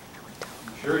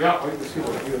 Sure, yeah, wait to see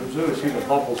the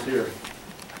bubbles here.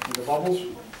 See the bubbles?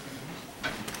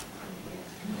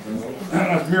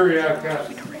 That's muriatic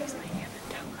acid.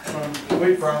 From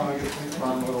wheat farm, I get wheat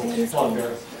farm, a little plug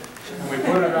there. And we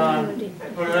put it on,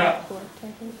 look at that.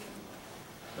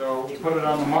 So we put it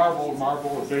on the marble.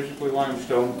 Marble is basically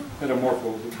limestone,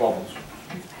 metamorphosed with bubbles.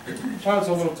 So that's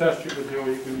a little test you can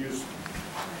do.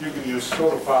 You can use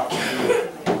soda pop to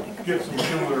get some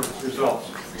similar results.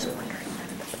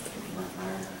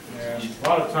 And a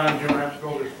lot of times you don't have to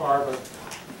go this far, but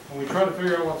when we try to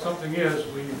figure out what something is,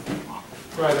 we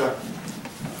try to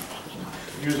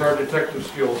use our detective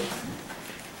skills.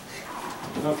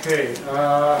 Okay.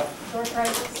 Short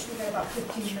prizes, we got about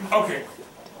 15 minutes. Okay.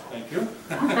 Thank you.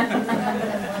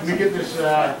 Let me get this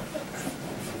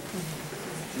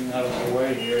thing out of the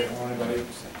way here. I don't want anybody to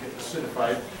get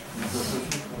acidified or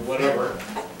whatever.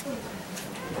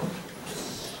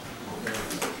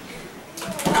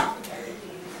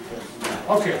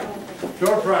 Okay,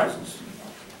 door prizes.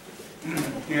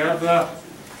 You have the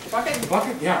Bucket?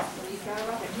 bucket? Yeah. He's got a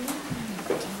bucket.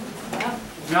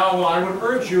 Now, I would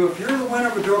urge you, if you're the winner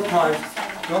of a door prize,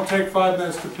 don't take 5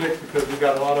 minutes to pick because we've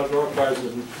got a lot of door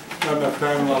prizes and not enough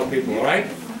time and a lot of people, all right?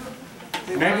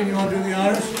 Megan, you want to do the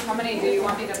honors? How many do you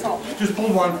want me to pull? Just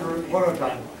pull one at a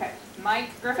time. Okay. Mike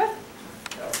Griffith?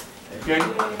 Okay?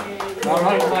 All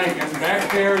right, Mike, and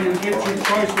back there you get your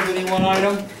choice of any one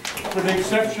item. With the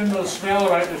exception of the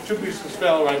sphalerite, there should be some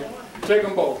sphalerite. Take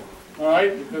them both, all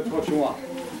right, if that's what you want.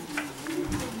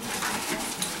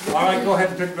 All right, go ahead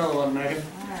and pick another one, Megan.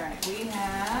 All right, we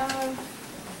have,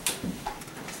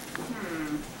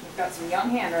 we've got some young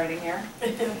handwriting here.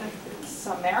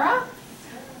 Samara?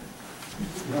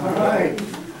 All right.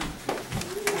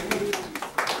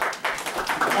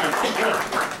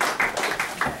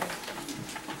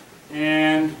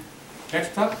 And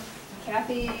next up?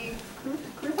 Kathy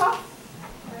Krupa?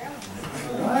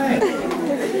 All right.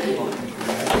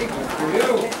 For you.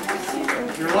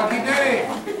 Your lucky day.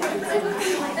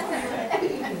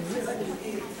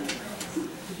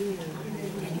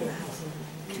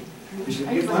 I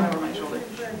use one over my shoulder.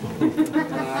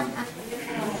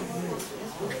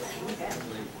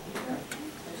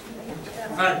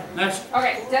 All right, next.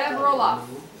 Okay, Deb Roloff.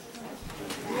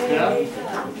 Yeah.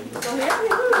 Still here?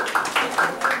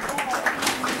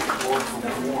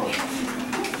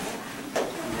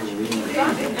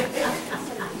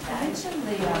 Mention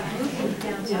the group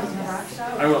downtown the rock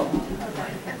shop. I will.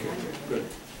 Good.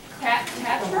 Pat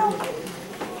Tatro?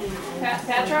 Pat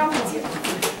Tatro?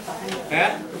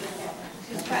 Pat?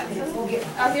 Pat,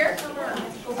 out here?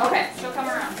 Okay, she'll come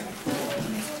around. Do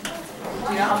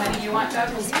you know how many you want, Deb?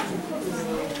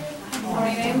 How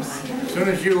many names? As soon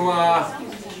as you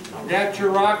get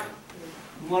your rock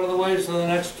one of the ways to the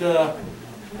next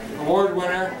award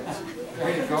winner.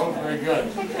 There you go. Very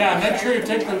good. Yeah, make sure you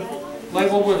take the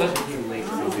label with it.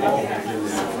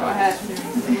 Go ahead.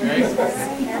 Okay.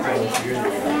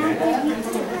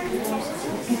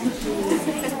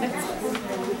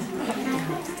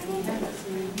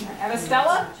 Have a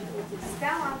Stella?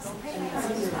 Stella here?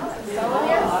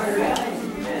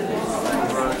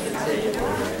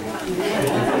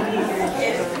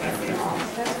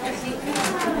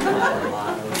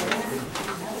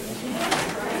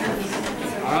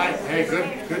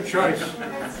 choice.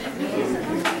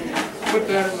 Put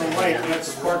that in the light, and that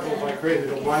sparkles like crazy,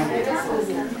 it'll blind you.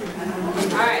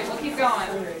 All right, we'll keep going.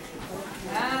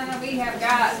 And we have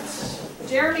got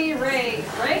Jeremy Ray.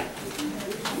 Ray?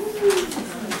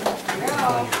 There we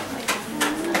go.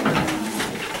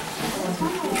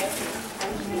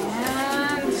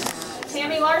 And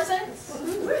Tammy Larson.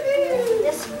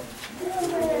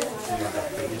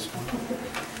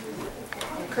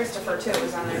 Christopher too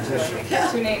is on there too. I think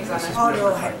there's 2 names on there. Oh,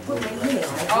 no, I had to put my email.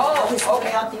 Oh, Just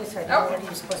okay. out there, so I know what he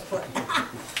was supposed to put.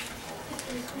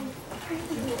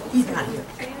 He's not here.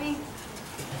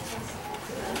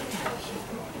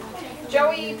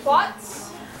 Joey Plotz.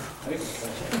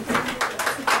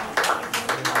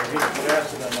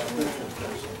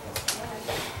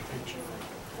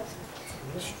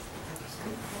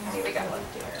 See, we got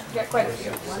quite a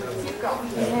few. Keep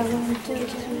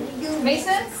going.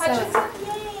 Mason Hutchinson.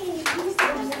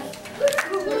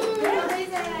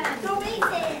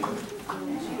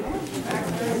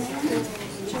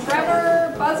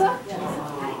 Trevor Buzza.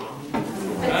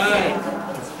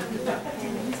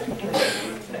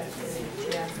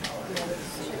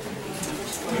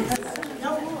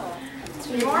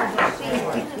 Three more.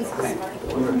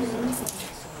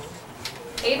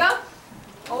 Ava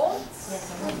Olds.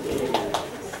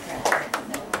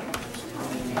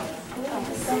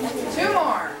 2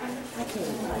 more.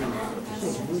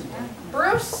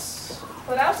 Bruce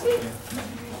Podowski.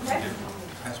 Okay.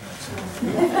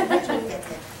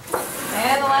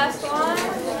 And the last one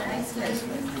is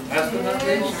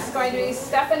going to be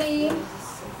Stephanie.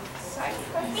 I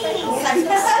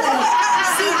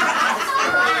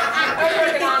was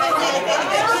working on it.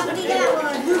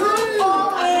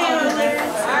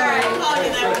 All right.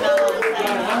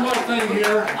 One more thing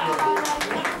here.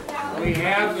 We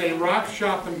have a rock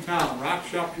shop in town. Rock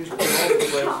shop used to be all over the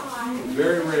place.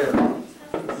 Very rare.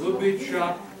 Blue Beach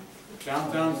Shop,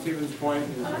 downtown Stevens Point,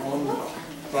 is owned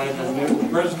by the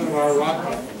president of our rock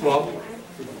club.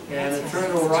 And it turned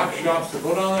into a rock shop, so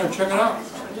go down there and check it out.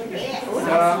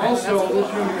 Also,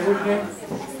 this young lady's name,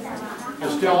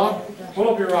 Estella, pull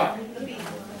up your rock.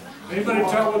 Anybody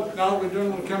tell what, now we're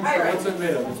doing with chemistry, what's it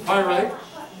made of? It's pyrite.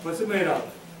 What's it made of?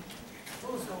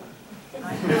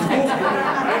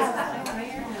 It's right?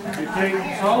 You take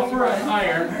sulfur and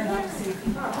iron,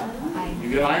 you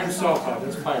get iron sulfide,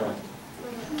 that's pyrite.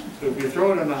 So if you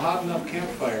throw it in a hot enough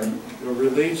campfire, it'll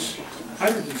release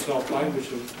hydrogen sulfide,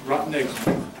 which is rotten eggs.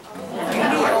 Don't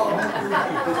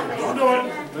do it,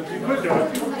 but you could do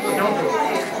it, but don't do it.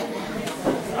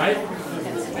 Right?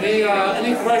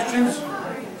 Any questions?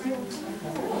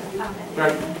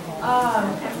 Right.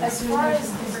 As far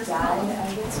as the dye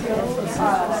nuggets go,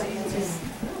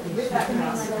 with that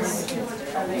process,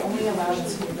 are they only allowed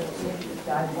to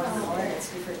dye one color? It's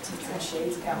different tints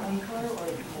shades, count one color, or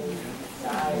can they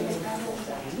dye?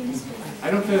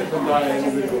 I don't think they can dye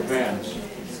individual bands.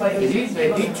 They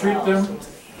heat treat them.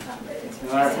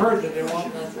 And I've heard that they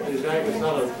want these agate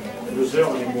out of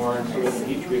Brazil anymore, and so they can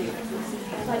heat treat it.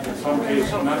 In some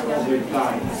cases, not only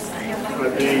dye.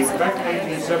 But they, back in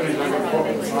the 1870s, I got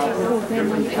quoted a lot of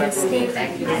different types of things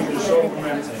to soap them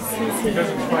in because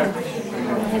it's fibers.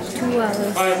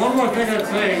 All right, one more thing I'd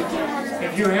say.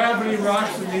 If you have any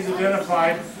rocks that need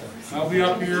identified, I'll be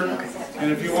up here.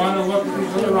 And if you want to look at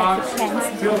these other rocks,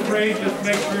 feel free. Just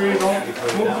make sure you don't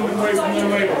move them away from the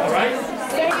label, all right?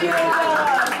 Thank you.